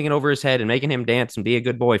holding it over his head and making him dance and be a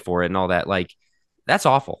good boy for it and all that. Like that's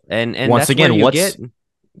awful. And Once that's where again,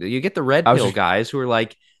 you get the red I was pill just, guys who are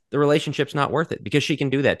like, the relationship's not worth it because she can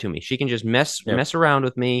do that to me. She can just Yep. mess around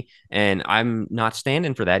with me, and I'm not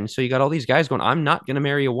standing for that. And so you got all these guys going, I'm not going to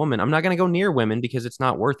marry a woman. I'm not going to go near women because it's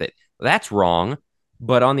not worth it. That's wrong.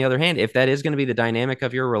 But on the other hand, if that is going to be the dynamic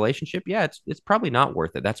of your relationship, yeah, it's probably not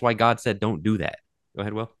worth it. That's why God said don't do that. Go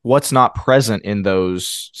ahead, Will. what's not present in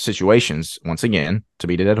those situations, once again, to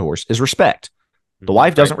beat a dead horse, is respect. The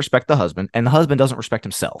wife doesn't Right. respect the husband, and the husband doesn't respect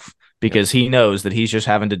himself because he knows that he's just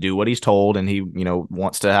having to do what he's told, and he,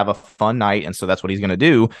 wants to have a fun night, and so that's what he's going to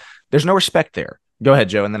do. There's no respect there. Go ahead,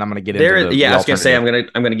 Joe, and then I'm going to get into the Yeah, I was going to say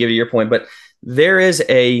alternative. I'm going to give you your point, but there is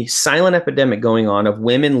a silent epidemic going on of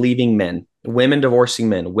women leaving men, women divorcing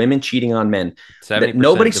men, women cheating on men that 70%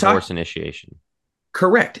 nobody's divorce talking. initiation.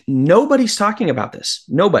 Correct. Nobody's talking about this.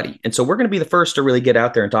 Nobody. And so we're going to be the first to really get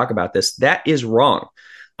out there and talk about this. That is wrong.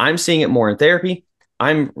 I'm seeing it more in therapy.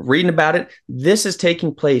 I'm reading about it. This is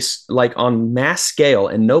taking place like on mass scale,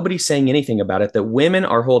 and nobody's saying anything about it. That women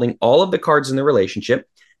are holding all of the cards in the relationship.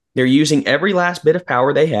 They're using every last bit of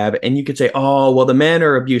power they have. And you could say, oh, well, the men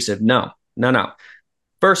are abusive. No, no, no.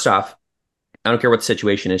 First off, I don't care what the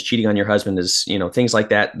situation is. Cheating on your husband is, things like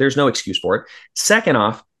that. There's no excuse for it. Second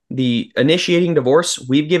off, the initiating divorce,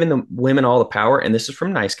 we've given the women all the power, and this is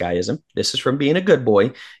from nice guyism. This is from being a good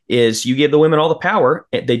boy. Is you give the women all the power,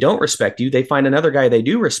 they don't respect you. They find another guy they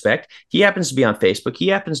do respect. He happens to be on Facebook. He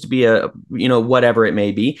happens to be whatever it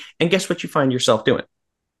may be. And guess what you find yourself doing?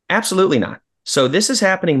 Absolutely not. So this is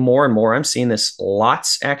happening more and more. I'm seeing this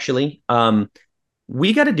lots actually.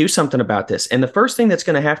 We got to do something about this. And the first thing that's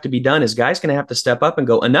going to have to be done is guys going to have to step up and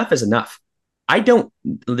go, enough is enough. I don't,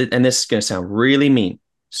 and this is going to sound really mean.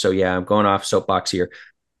 So yeah, I'm going off soapbox here.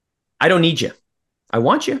 I don't need you. I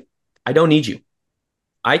want you. I don't need you.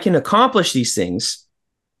 I can accomplish these things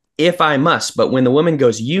if I must. But when the woman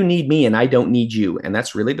goes, you need me and I don't need you, and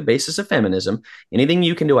that's really the basis of feminism. Anything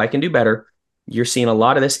you can do, I can do better. You're seeing a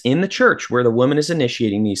lot of this in the church where the woman is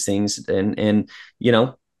initiating these things, and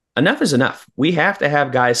enough is enough. We have to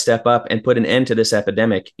have guys step up and put an end to this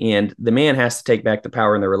epidemic, and the man has to take back the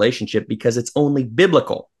power in the relationship because it's only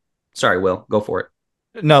biblical. Sorry, Will, go for it.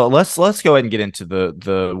 No, let's go ahead and get into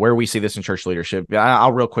the where we see this in church leadership.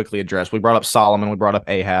 I'll real quickly address. We brought up Solomon, we brought up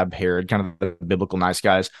Ahab, Herod, kind of the biblical nice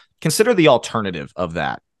guys. Consider the alternative of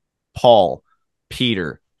that. Paul,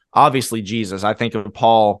 Peter, obviously Jesus. I think of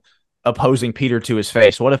Paul opposing Peter to his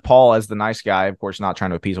face. What if Paul, as the nice guy, of course, not trying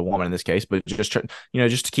to appease a woman in this case, but just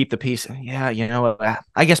just to keep the peace. Yeah,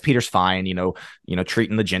 I guess Peter's fine.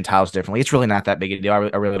 Treating the Gentiles differently. It's really not that big a deal.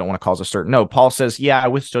 I really don't want to cause a stir. No, Paul says, yeah, I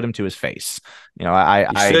withstood him to his face. You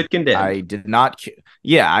should condemn. I did not.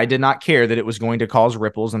 Yeah, I did not care that it was going to cause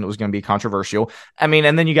ripples and it was going to be controversial. I mean,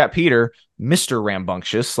 and then you got Peter, Mr.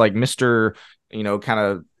 Rambunctious, like Mr. Kind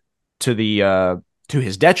of to the to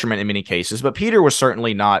his detriment in many cases. But Peter was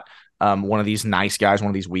certainly not one of these nice guys, one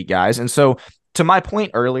of these weak guys. And so to my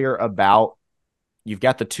point earlier about you've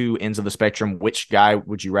got the two ends of the spectrum, which guy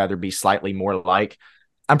would you rather be slightly more like?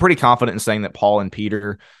 I'm pretty confident in saying that Paul and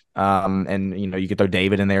Peter, and you could throw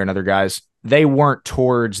David in there and other guys, they weren't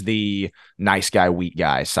towards the nice guy, weak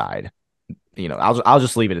guy side. I'll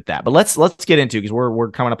just leave it at that. But let's get into, because we're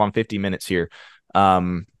coming up on 50 minutes here.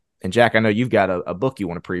 And Jack, I know you've got a book you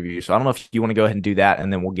want to preview, so I don't know if you want to go ahead and do that,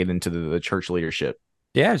 and then we'll get into the church leadership.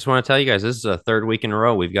 Yeah, I just want to tell you guys, this is a third week in a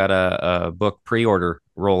row. We've got a book pre-order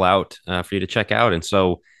rollout for you to check out. And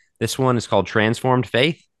so this one is called Transformed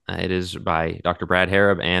Faith. It is by Dr. Brad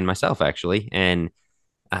Harrop and myself, actually. And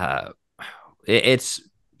it's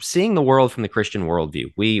seeing the world from the Christian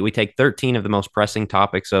worldview. We take 13 of the most pressing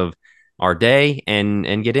topics of our day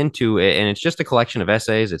and get into it. And it's just a collection of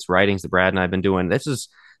essays. It's writings that Brad and I have been doing. This is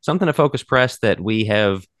something at Focus Press that we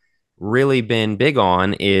have really been big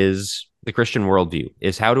on, is the Christian worldview,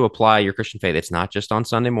 is how to apply your Christian faith. It's not just on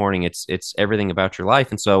Sunday morning. It's everything about your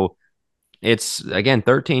life. And so it's, again,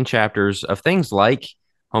 13 chapters of things like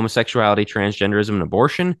homosexuality, transgenderism, and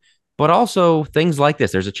abortion, but also things like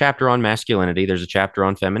this. There's a chapter on masculinity. There's a chapter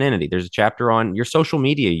on femininity. There's a chapter on your social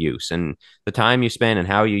media use and the time you spend and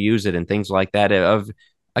how you use it and things like that, of,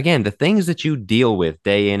 again, the things that you deal with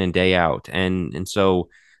day in and day out. And so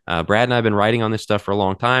Brad and I have been writing on this stuff for a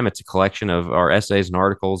long time. It's a collection of our essays and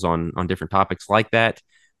articles on different topics like that.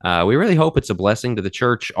 We really hope it's a blessing to the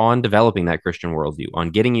church on developing that Christian worldview, on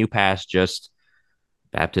getting you past just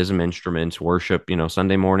baptism instruments, worship,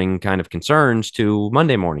 Sunday morning kind of concerns to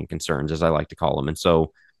Monday morning concerns, as I like to call them. And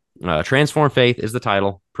so, Transform Faith is the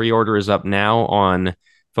title. Pre-order is up now on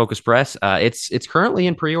Focus Press. It's currently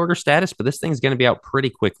in pre-order status, but this thing's going to be out pretty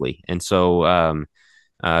quickly, and so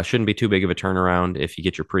shouldn't be too big of a turnaround if you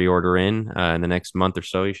get your pre-order in the next month or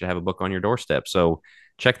so. You should have a book on your doorstep. So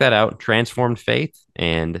check that out, Transformed Faith,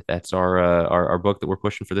 and that's our book that we're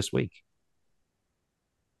pushing for this week.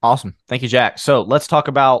 Awesome. Thank you, Jack. So let's talk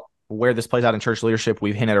about where this plays out in church leadership.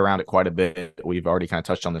 We've hinted around it quite a bit. We've already kind of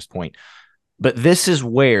touched on this point. But this is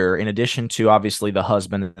where, in addition to obviously the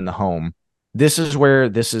husband and the home, this is where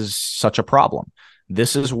this is such a problem.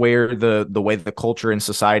 This is where the way the culture and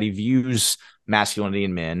society views masculinity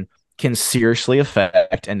in men can seriously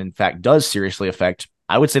affect, and in fact does seriously affect,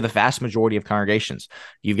 I would say, the vast majority of congregations.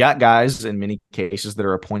 You've got guys in many cases that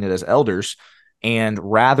are appointed as elders, and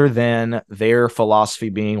rather than their philosophy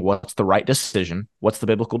being what's the right decision, what's the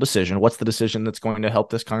biblical decision, what's the decision that's going to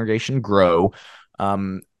help this congregation grow,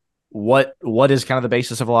 what is kind of the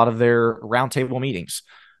basis of a lot of their roundtable meetings?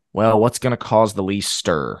 Well, what's going to cause the least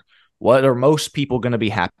stir? What are most people going to be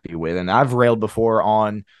happy with? And I've railed before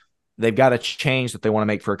on they've got a change that they want to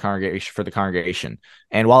make for the congregation.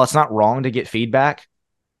 And while it's not wrong to get feedback,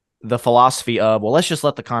 the philosophy of, well, let's just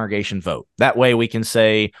let the congregation vote. That way we can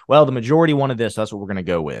say, well, the majority wanted this, that's what we're going to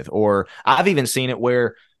go with. Or I've even seen it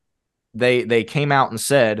where they came out and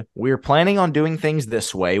said, we're planning on doing things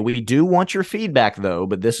this way. We do want your feedback though,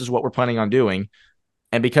 but this is what we're planning on doing.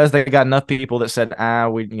 And because they got enough people that said,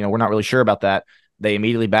 we're not really sure about that, they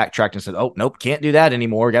immediately backtracked and said, oh, nope, can't do that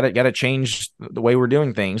anymore. Got to change the way we're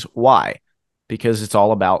doing things. Why? Because it's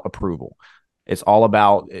all about approval. It's all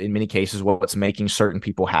about, in many cases, what's making certain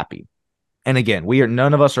people happy. And again,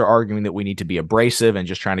 none of us are arguing that we need to be abrasive and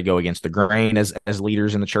just trying to go against the grain as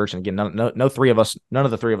leaders in the church. And again, none of the three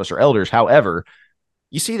of us are elders. However,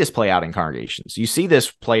 you see this play out in congregations. You see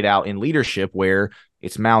this played out in leadership where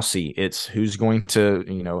it's mousy. It's who's going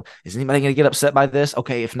to, is anybody going to get upset by this?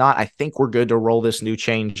 Okay, if not, I think we're good to roll this new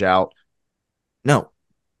change out. No,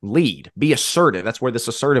 lead, be assertive. That's where this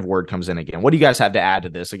assertive word comes in again. What do you guys have to add to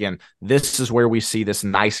this? Again, this is where we see this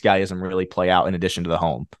nice guyism really play out in addition to the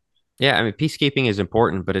home. Yeah, I mean, peacekeeping is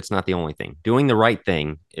important, but it's not the only thing. Doing the right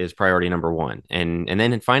thing is priority number one. And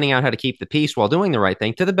then finding out how to keep the peace while doing the right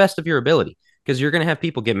thing to the best of your ability, because you're going to have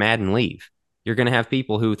people get mad and leave. You're going to have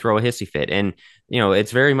people who throw a hissy fit. And,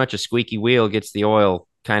 it's very much a squeaky wheel gets the oil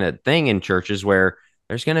kind of thing in churches where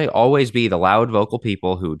there's going to always be the loud vocal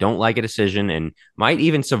people who don't like a decision and might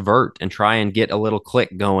even subvert and try and get a little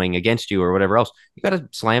click going against you or whatever else. You got to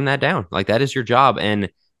slam that down. Like, that is your job. And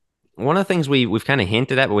one of the things we've kind of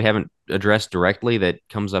hinted at, but we haven't addressed directly, that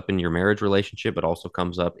comes up in your marriage relationship, but also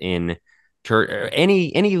comes up in church,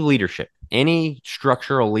 any leadership, any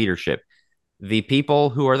structural leadership. The people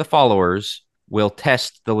who are the followers will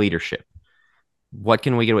test the leadership. What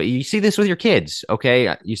can we get away? You see this with your kids.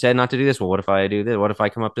 Okay, you said not to do this. Well, what if I do this? What if I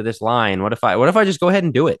come up to this line? What if I just go ahead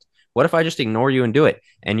and do it? What if I just ignore you and do it?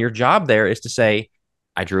 And your job there is to say,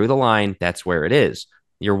 I drew the line. That's where it is.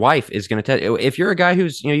 Your wife is going to test. If you're a guy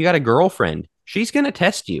who's, you got a girlfriend, she's going to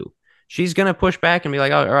test you. She's going to push back and be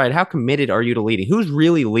like, all right, how committed are you to leading? Who's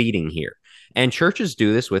really leading here? And churches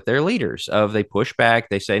do this with their leaders they push back.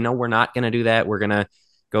 They say, no, we're not going to do that. We're going to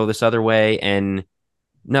go this other way. And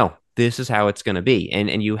no, this is how it's going to be.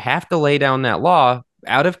 And you have to lay down that law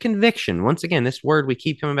out of conviction. Once again, this word we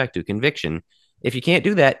keep coming back to, conviction. If you can't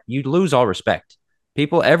do that, you lose all respect.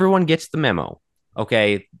 Everyone gets the memo.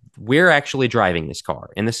 Okay, we're actually driving this car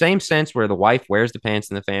in the same sense where the wife wears the pants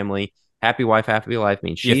in the family. Happy wife, happy life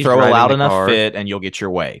means she's you throw a loud enough fit and you'll get your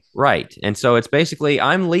way. Right. And so it's basically,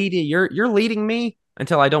 I'm leading, you're leading me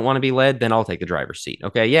until I don't want to be led, then I'll take the driver's seat.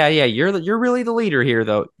 Okay. Yeah. You're really the leader here,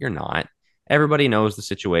 though. You're not. Everybody knows the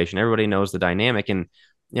situation. Everybody knows the dynamic. And,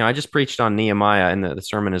 I just preached on Nehemiah, and the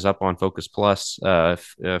sermon is up on Focus Plus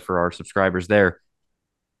for our subscribers there.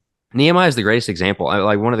 Nehemiah is the greatest example,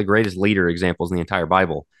 like one of the greatest leader examples in the entire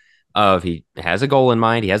Bible. Of he has a goal in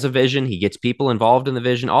mind, he has a vision, he gets people involved in the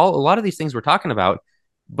vision. A lot of these things we're talking about,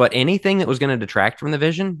 but anything that was going to detract from the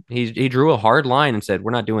vision, he drew a hard line and said,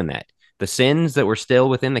 we're not doing that. The sins that were still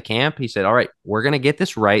within the camp, he said, all right, we're going to get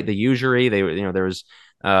this right. The usury, there was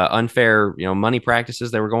unfair, money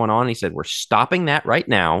practices that were going on. He said, we're stopping that right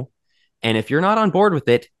now. And if you're not on board with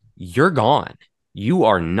it, you're gone. You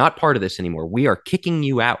are not part of this anymore. We are kicking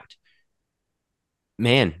you out.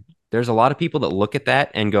 Man, there's a lot of people that look at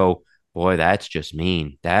that and go, boy, that's just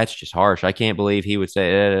mean. That's just harsh. I can't believe he would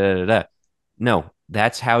say, da, da, da, da. No,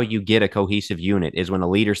 that's how you get a cohesive unit, is when a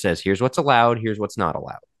leader says, here's what's allowed, here's what's not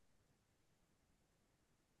allowed.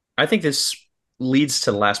 I think this leads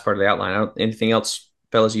to the last part of the outline. Anything else,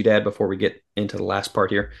 fellas, you'd add before we get into the last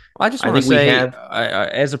part here? I just I want to think we say, have.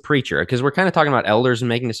 as a preacher, because we're kind of talking about elders and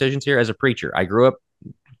making decisions here. As a preacher, I grew up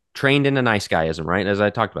trained into nice guyism, right? As I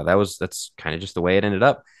talked about, that's kind of just the way it ended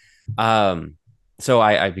up. Um, so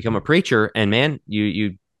I become a preacher, and man,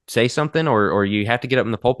 you say something, or you have to get up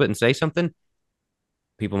in the pulpit and say something.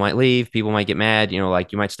 People might leave, people might get mad,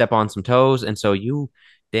 like you might step on some toes, and so you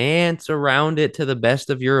dance around it to the best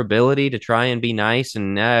of your ability to try and be nice,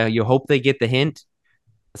 and you hope they get the hint.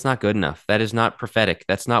 That's not good enough. That is not prophetic.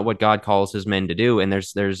 That's not what God calls his men to do. And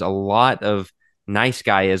there's a lot of nice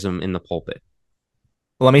guyism in the pulpit.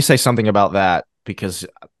 Let me say something about that because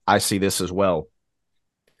I see this as well.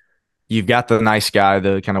 You've got the nice guy,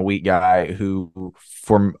 the kind of weak guy who,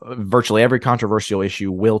 for virtually every controversial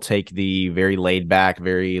issue, will take the very laid back,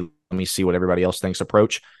 very let me see what everybody else thinks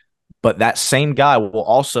approach. But that same guy will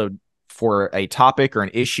also, for a topic or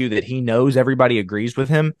an issue that he knows everybody agrees with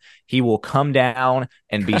him, he will come down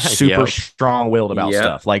and be super Yep. strong-willed about Yep.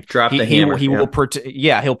 stuff. Like Drop the he hammer. will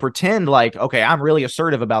he'll pretend like, okay, I'm really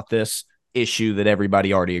assertive about this issue that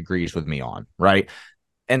everybody already agrees with me on, right?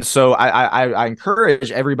 And so I encourage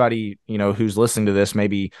everybody, who's listening to this,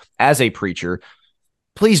 maybe as a preacher,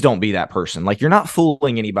 please don't be that person. Like, you're not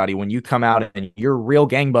fooling anybody when you come out and you're real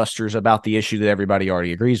gangbusters about the issue that everybody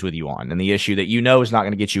already agrees with you on, and the issue that is not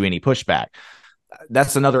going to get you any pushback.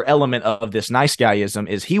 That's another element of this nice guyism,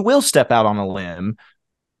 is he will step out on a limb.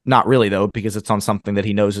 Not really, though, because it's on something that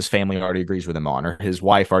he knows his family already agrees with him on, or his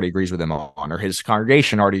wife already agrees with him on, or his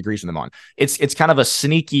congregation already agrees with him on. It's kind of a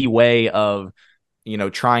sneaky way of,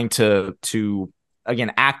 trying to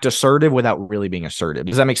again act assertive without really being assertive.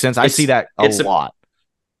 Does that make sense? I see that a lot.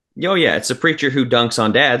 Yeah, it's a preacher who dunks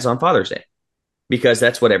on dads on Father's Day because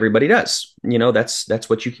that's what everybody does. That's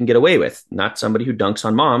what you can get away with. Not somebody who dunks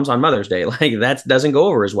on moms on Mother's Day. Like, that doesn't go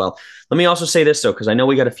over as well. Let me also say this though, because I know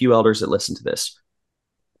we got a few elders that listen to this.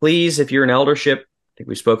 Please, if you're an eldership, I think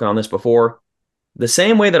we've spoken on this before. The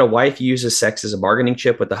same way that a wife uses sex as a bargaining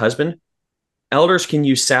chip with the husband, elders can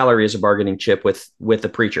use salary as a bargaining chip with the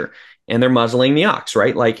preacher, and they're muzzling the ox,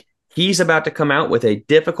 right? Like, he's about to come out with a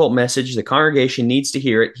difficult message. The congregation needs to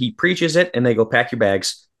hear it. He preaches it, and they go, pack your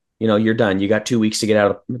bags. You're done. You got 2 weeks to get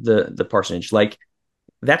out of the parsonage. Like,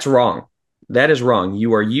 that's wrong. That is wrong.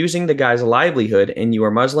 You are using the guy's livelihood, and you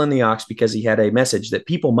are muzzling the ox because he had a message that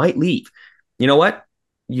people might leave. You know what?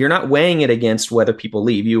 You're not weighing it against whether people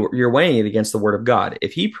leave. You're weighing it against the word of God.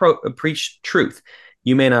 If he preached truth,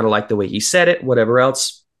 you may not have liked the way he said it, whatever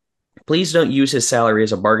else. Please don't use his salary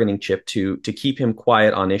as a bargaining chip to keep him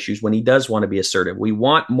quiet on issues when he does want to be assertive. We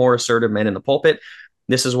want more assertive men in the pulpit.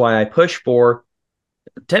 This is why I push for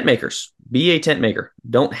tent makers. Be a tent maker.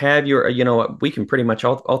 Don't have we can pretty much,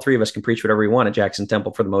 all three of us can preach whatever we want at Jackson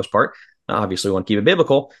Temple for the most part. Obviously, we want to keep it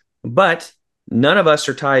biblical, but none of us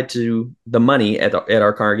are tied to the money at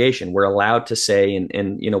our congregation. We're allowed to say,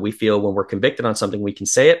 and we feel when we're convicted on something, we can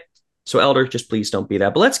say it. So elders, just please don't be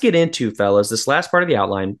that. But let's get into, fellas, this last part of the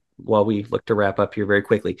outline while we look to wrap up here very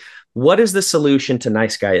quickly. What is the solution to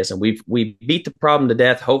nice guyism? We beat the problem to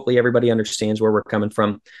death. Hopefully everybody understands where we're coming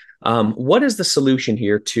from. What is the solution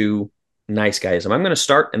here to nice guyism? I'm going to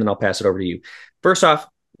start and then I'll pass it over to you. First off,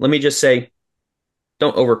 let me just say,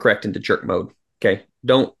 don't overcorrect into jerk mode. Okay.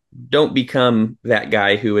 Don't become that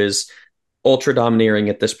guy who is ultra domineering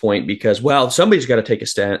at this point because, well, somebody's got to take a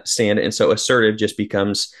stand. And so assertive just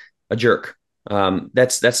becomes a jerk.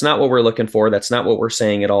 That's not what we're looking for. That's not what we're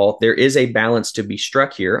saying at all. There is a balance to be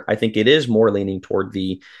struck here. I think it is more leaning toward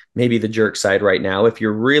maybe the jerk side right now. If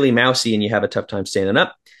you're really mousy and you have a tough time standing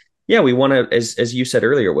up, yeah, we want to, as you said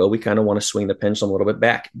earlier, Will, we kind of want to swing the pendulum a little bit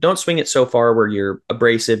back. Don't swing it so far where you're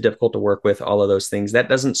abrasive, difficult to work with, all of those things. That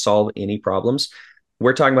doesn't solve any problems.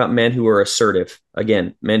 We're talking about men who are assertive.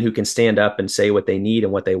 Again, men who can stand up and say what they need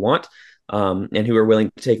and what they want. And who are willing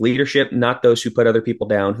to take leadership, not those who put other people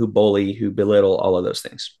down, who bully, who belittle, all of those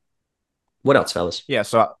things. What else, fellas? Yeah,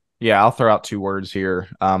 so I'll throw out 2 words here.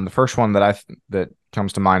 The first one that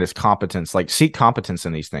comes to mind is competence. Like, seek competence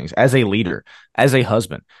in these things as a leader, as a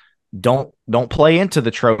husband. Don't play into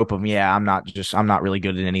the trope of, I'm not really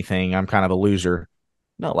good at anything. I'm kind of a loser.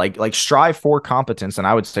 No, like strive for competence, and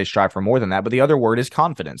I would say strive for more than that. But the other word is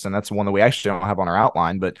confidence, and that's one that we actually don't have on our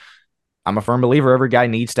outline, but I'm a firm believer every guy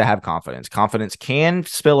needs to have confidence. Confidence can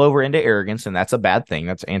spill over into arrogance, and that's a bad thing.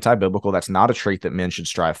 That's anti-biblical. That's not a trait that men should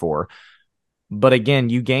strive for. But again,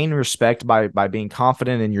 you gain respect by being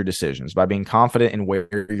confident in your decisions, by being confident in where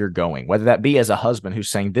you're going, whether that be as a husband who's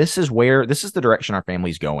saying, this is the direction our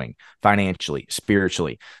family's going financially,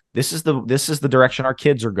 spiritually. This is the direction our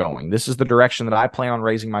kids are going. This is the direction that I plan on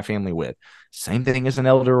raising my family with. Same thing as an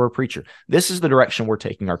elder or a preacher. This is the direction we're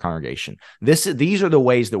taking our congregation. These are the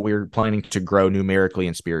ways that we're planning to grow numerically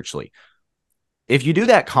and spiritually. If you do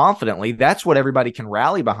that confidently, that's what everybody can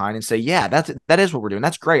rally behind and say, yeah, that is what we're doing.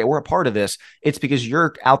 That's great. We're a part of this. It's because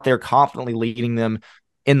you're out there confidently leading them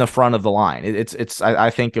in the front of the line. I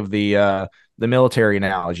think of the military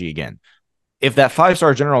analogy again. If that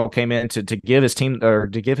 5-star general came in to give his team or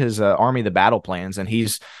to give his army the battle plans, and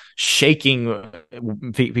he's shaking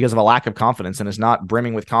because of a lack of confidence and is not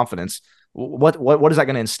brimming with confidence, what is that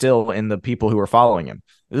going to instill in the people who are following him?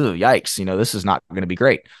 Ooh, yikes! This is not going to be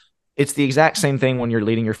great. It's the exact same thing when you're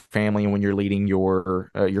leading your family and when you're leading your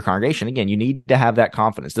congregation. Again, you need to have that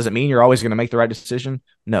confidence. Does it mean you're always going to make the right decision?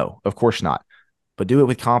 No, of course not. But do it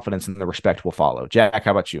with confidence, and the respect will follow. Jack,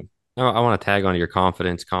 how about you? I want to tag on your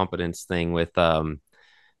competence thing with to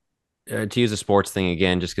use a sports thing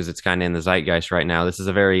again, just because it's kind of in the zeitgeist right now. This is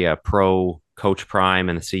a very pro Coach Prime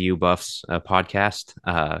and the CU Buffs podcast.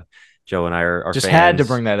 Joe and I are just fans. Had to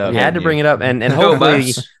bring that up. Had to bring it up, and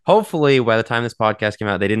hopefully by the time this podcast came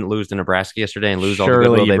out, they didn't lose to Nebraska yesterday and lose all the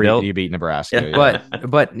goodwill they built. You beat Nebraska, yeah.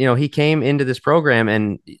 But he came into this program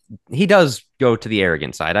and he does go to the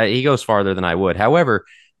arrogant side. He goes farther than I would. However,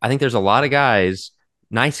 I think there's a lot of guys,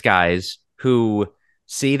 nice guys, who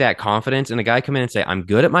see that confidence and a guy come in and say, I'm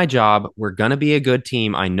good at my job. We're going to be a good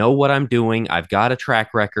team. I know what I'm doing. I've got a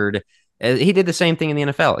track record. He did the same thing in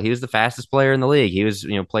the NFL. He was the fastest player in the league. He was,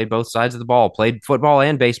 played both sides of the ball, played football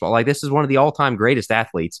and baseball. Like, this is one of the all-time greatest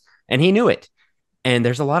athletes, and he knew it. And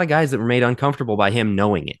there's a lot of guys that were made uncomfortable by him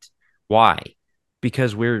knowing it. Why?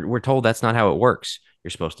 Because we're told that's not how it works.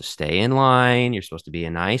 You're supposed to stay in line. You're supposed to be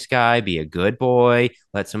a nice guy, be a good boy,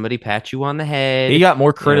 let somebody pat you on the head. He got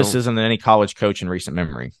more criticism than any college coach in recent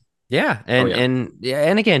memory. Yeah, and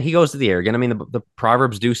again, he goes to the arrogant. I mean, the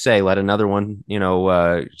Proverbs do say, "Let another one,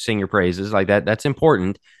 sing your praises." Like that. That's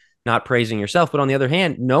important. Not praising yourself, but on the other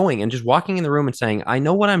hand, knowing and just walking in the room and saying, "I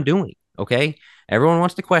know what I'm doing." Okay, everyone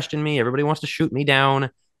wants to question me. Everybody wants to shoot me down.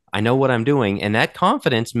 I know what I'm doing, and that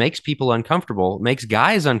confidence makes people uncomfortable. Makes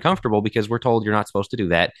guys uncomfortable because we're told you're not supposed to do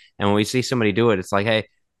that. And when we see somebody do it, it's like,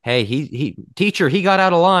 hey, teacher, he got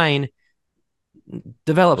out of line.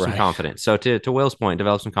 Develop some confidence. So to Will's point,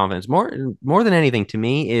 develop some confidence. More than anything, to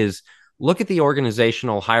me, is look at the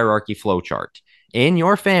organizational hierarchy flow chart. In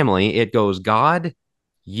your family, it goes God,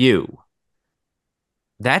 you.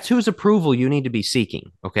 That's whose approval you need to be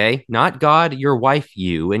seeking, okay? Not God, your wife,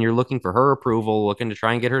 you, and you're looking for her approval, looking to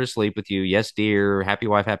try and get her to sleep with you. Yes, dear, happy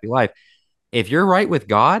wife, happy life. If you're right with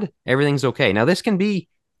God, everything's okay. Now, this can be,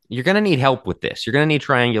 you're going to need help with this. You're going to need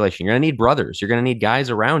triangulation. You're going to need brothers. You're going to need guys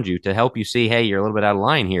around you to help you see, hey, you're a little bit out of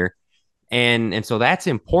line here. And so that's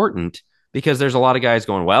important because there's a lot of guys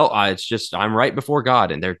going, well, it's just I'm right before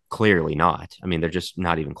God. And they're clearly not. I mean, they're just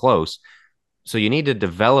not even close. So you need to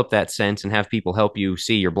develop that sense and have people help you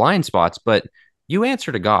see your blind spots. But you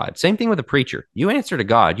answer to God. Same thing with a preacher. You answer to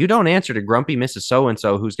God. You don't answer to grumpy Mrs.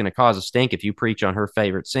 So-and-so who's going to cause a stink if you preach on her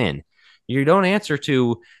favorite sin. You don't answer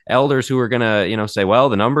to elders who are going to, say, well,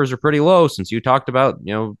 the numbers are pretty low since you talked about,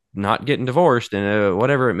 not getting divorced and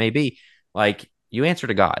whatever it may be. Like, you answer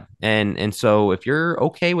to God. And so if you're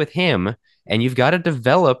okay with him and you've got to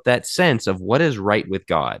develop that sense of what is right with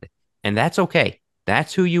God, and that's okay.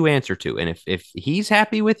 That's who you answer to. And if he's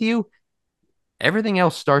happy with you, everything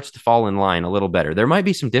else starts to fall in line a little better. There might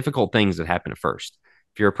be some difficult things that happen at first.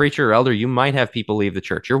 If you're a preacher or elder, you might have people leave the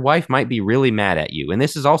church. Your wife might be really mad at you. And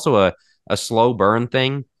this is also a slow burn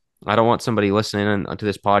thing. I don't want somebody listening to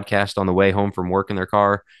this podcast on the way home from work in their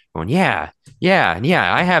car going, yeah,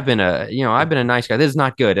 I have been I've been a nice guy. This is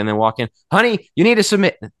not good. And then walk in, honey, you need to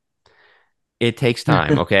submit. It takes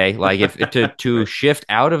time. Okay. Like if to shift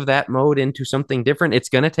out of that mode into something different, it's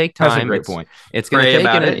going to take time. That's a great point. It's going to take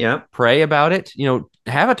it. Yeah. Pray about it.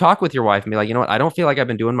 Have a talk with your wife and be like, you know what? I don't feel like I've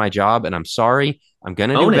been doing my job and I'm sorry. I'm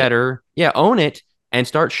going to do better. Yeah. Own it. And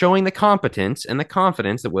start showing the competence and the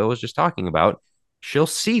confidence that Will was just talking about. She'll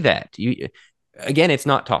see that. Again, it's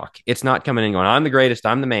not talk. It's not coming in and going, I'm the greatest,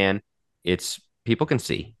 I'm the man. It's people can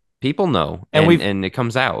see. People know. And it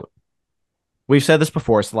comes out. We've said this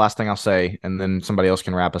before. It's the last thing I'll say, and then somebody else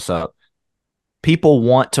can wrap us up. People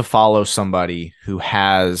want to follow somebody who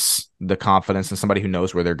has the confidence and somebody who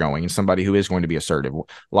knows where they're going and somebody who is going to be assertive. A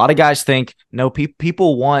lot of guys think, no,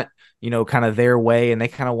 people want, kind of their way and they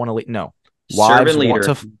kind of want to lead. No.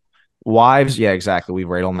 Wives, yeah, exactly. We've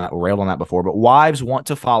railed on that before, but wives want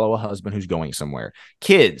to follow a husband who's going somewhere.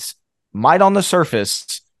 Kids, might on the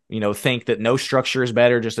surface, think that no structure is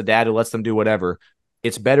better, just a dad who lets them do whatever.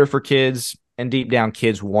 It's better for kids, and deep down,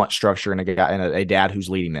 kids want structure and a dad who's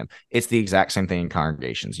leading them. It's the exact same thing in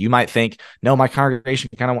congregations. You might think, no, my congregation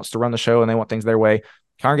kind of wants to run the show and they want things their way.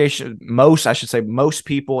 Most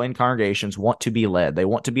people in congregations want to be led. They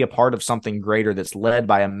want to be a part of something greater that's led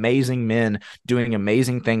by amazing men doing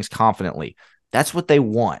amazing things confidently. That's what they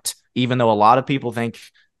want. Even though a lot of people think,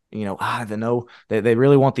 they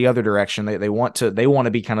really want the other direction. They want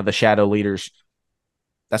to be kind of the shadow leaders.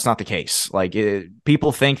 That's not the case.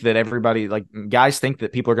 People think that guys think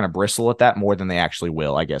that people are going to bristle at that more than they actually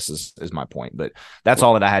will, I guess is my point. But that's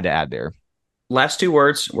all that I had to add there. Last 2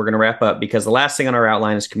 words, we're going to wrap up because the last thing on our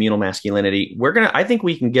outline is communal masculinity. I think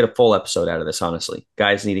we can get a full episode out of this, honestly.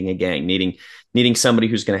 Guys needing a gang, needing somebody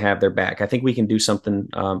who's going to have their back. I think we can do something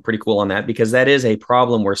pretty cool on that, because that is a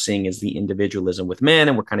problem we're seeing, is the individualism with men,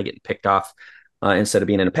 and we're kind of getting picked off instead of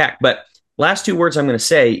being in a pack. But last 2 words I'm going to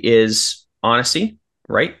say is honesty,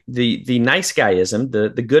 right? The nice guyism,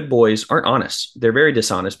 the good boys aren't honest. They're very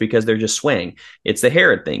dishonest because they're just swaying. It's the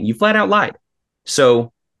Herod thing. You flat out lied.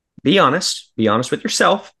 So be honest with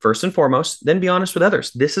yourself first and foremost, then be honest with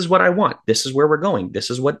others. This is what I want. This is where we're going.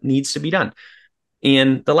 This is what needs to be done.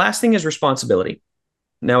 And the last thing is responsibility.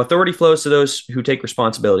 Now, authority flows to those who take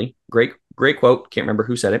responsibility. Great quote. Can't remember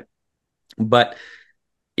who said it. But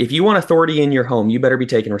if you want authority in your home, you better be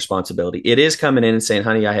taking responsibility. It is coming in and saying,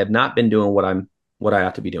 honey, I have not been doing what I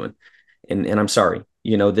ought to be doing. And I'm sorry.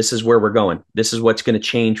 This is where we're going. This is what's going to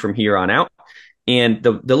change from here on out. And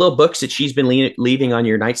the little books that she's been leaving on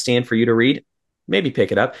your nightstand for you to read, maybe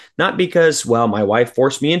pick it up. Not because, well, my wife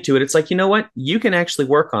forced me into it. It's like, you know what? You can actually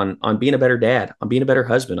work on being a better dad, on being a better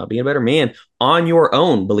husband, on being a better man on your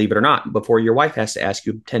own, believe it or not, before your wife has to ask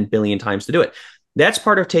you 10 billion times to do it. That's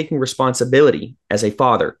part of taking responsibility as a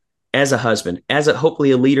father, as a husband, as hopefully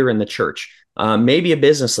a leader in the church, maybe a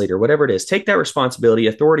business leader, whatever it is. Take that responsibility.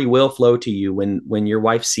 Authority will flow to you when your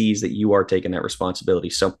wife sees that you are taking that responsibility.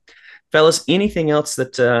 So, fellas, anything else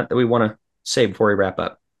that we want to say before we wrap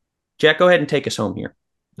up? Jack, go ahead and take us home here.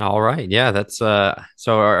 All right. Yeah, that's so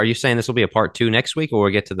are you saying this will be a part 2 next week, or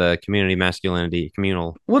we'll get to the community masculinity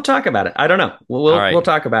communal? We'll talk about it. I don't know. We'll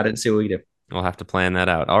talk about it and see what we do. We'll have to plan that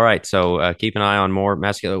out. All right. So keep an eye on more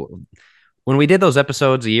masculine. When we did those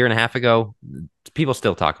episodes a year and a half ago, people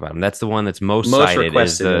still talk about them. That's the one that's most cited,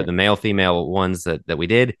 is the male female ones that we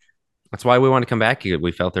did. That's why we want to come back.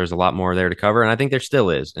 We felt there's a lot more there to cover, and I think there still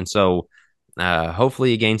is. And so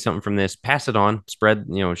hopefully you gain something from this. Pass it on, spread,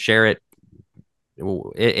 share it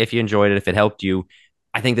if you enjoyed it, if it helped you.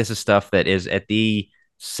 I think this is stuff that is at the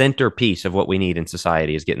centerpiece of what we need in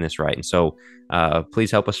society, is getting this right. And so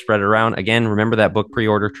please help us spread it around. Again, remember that book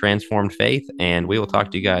pre-order, Transformed Faith, and we will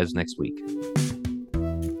talk to you guys next week.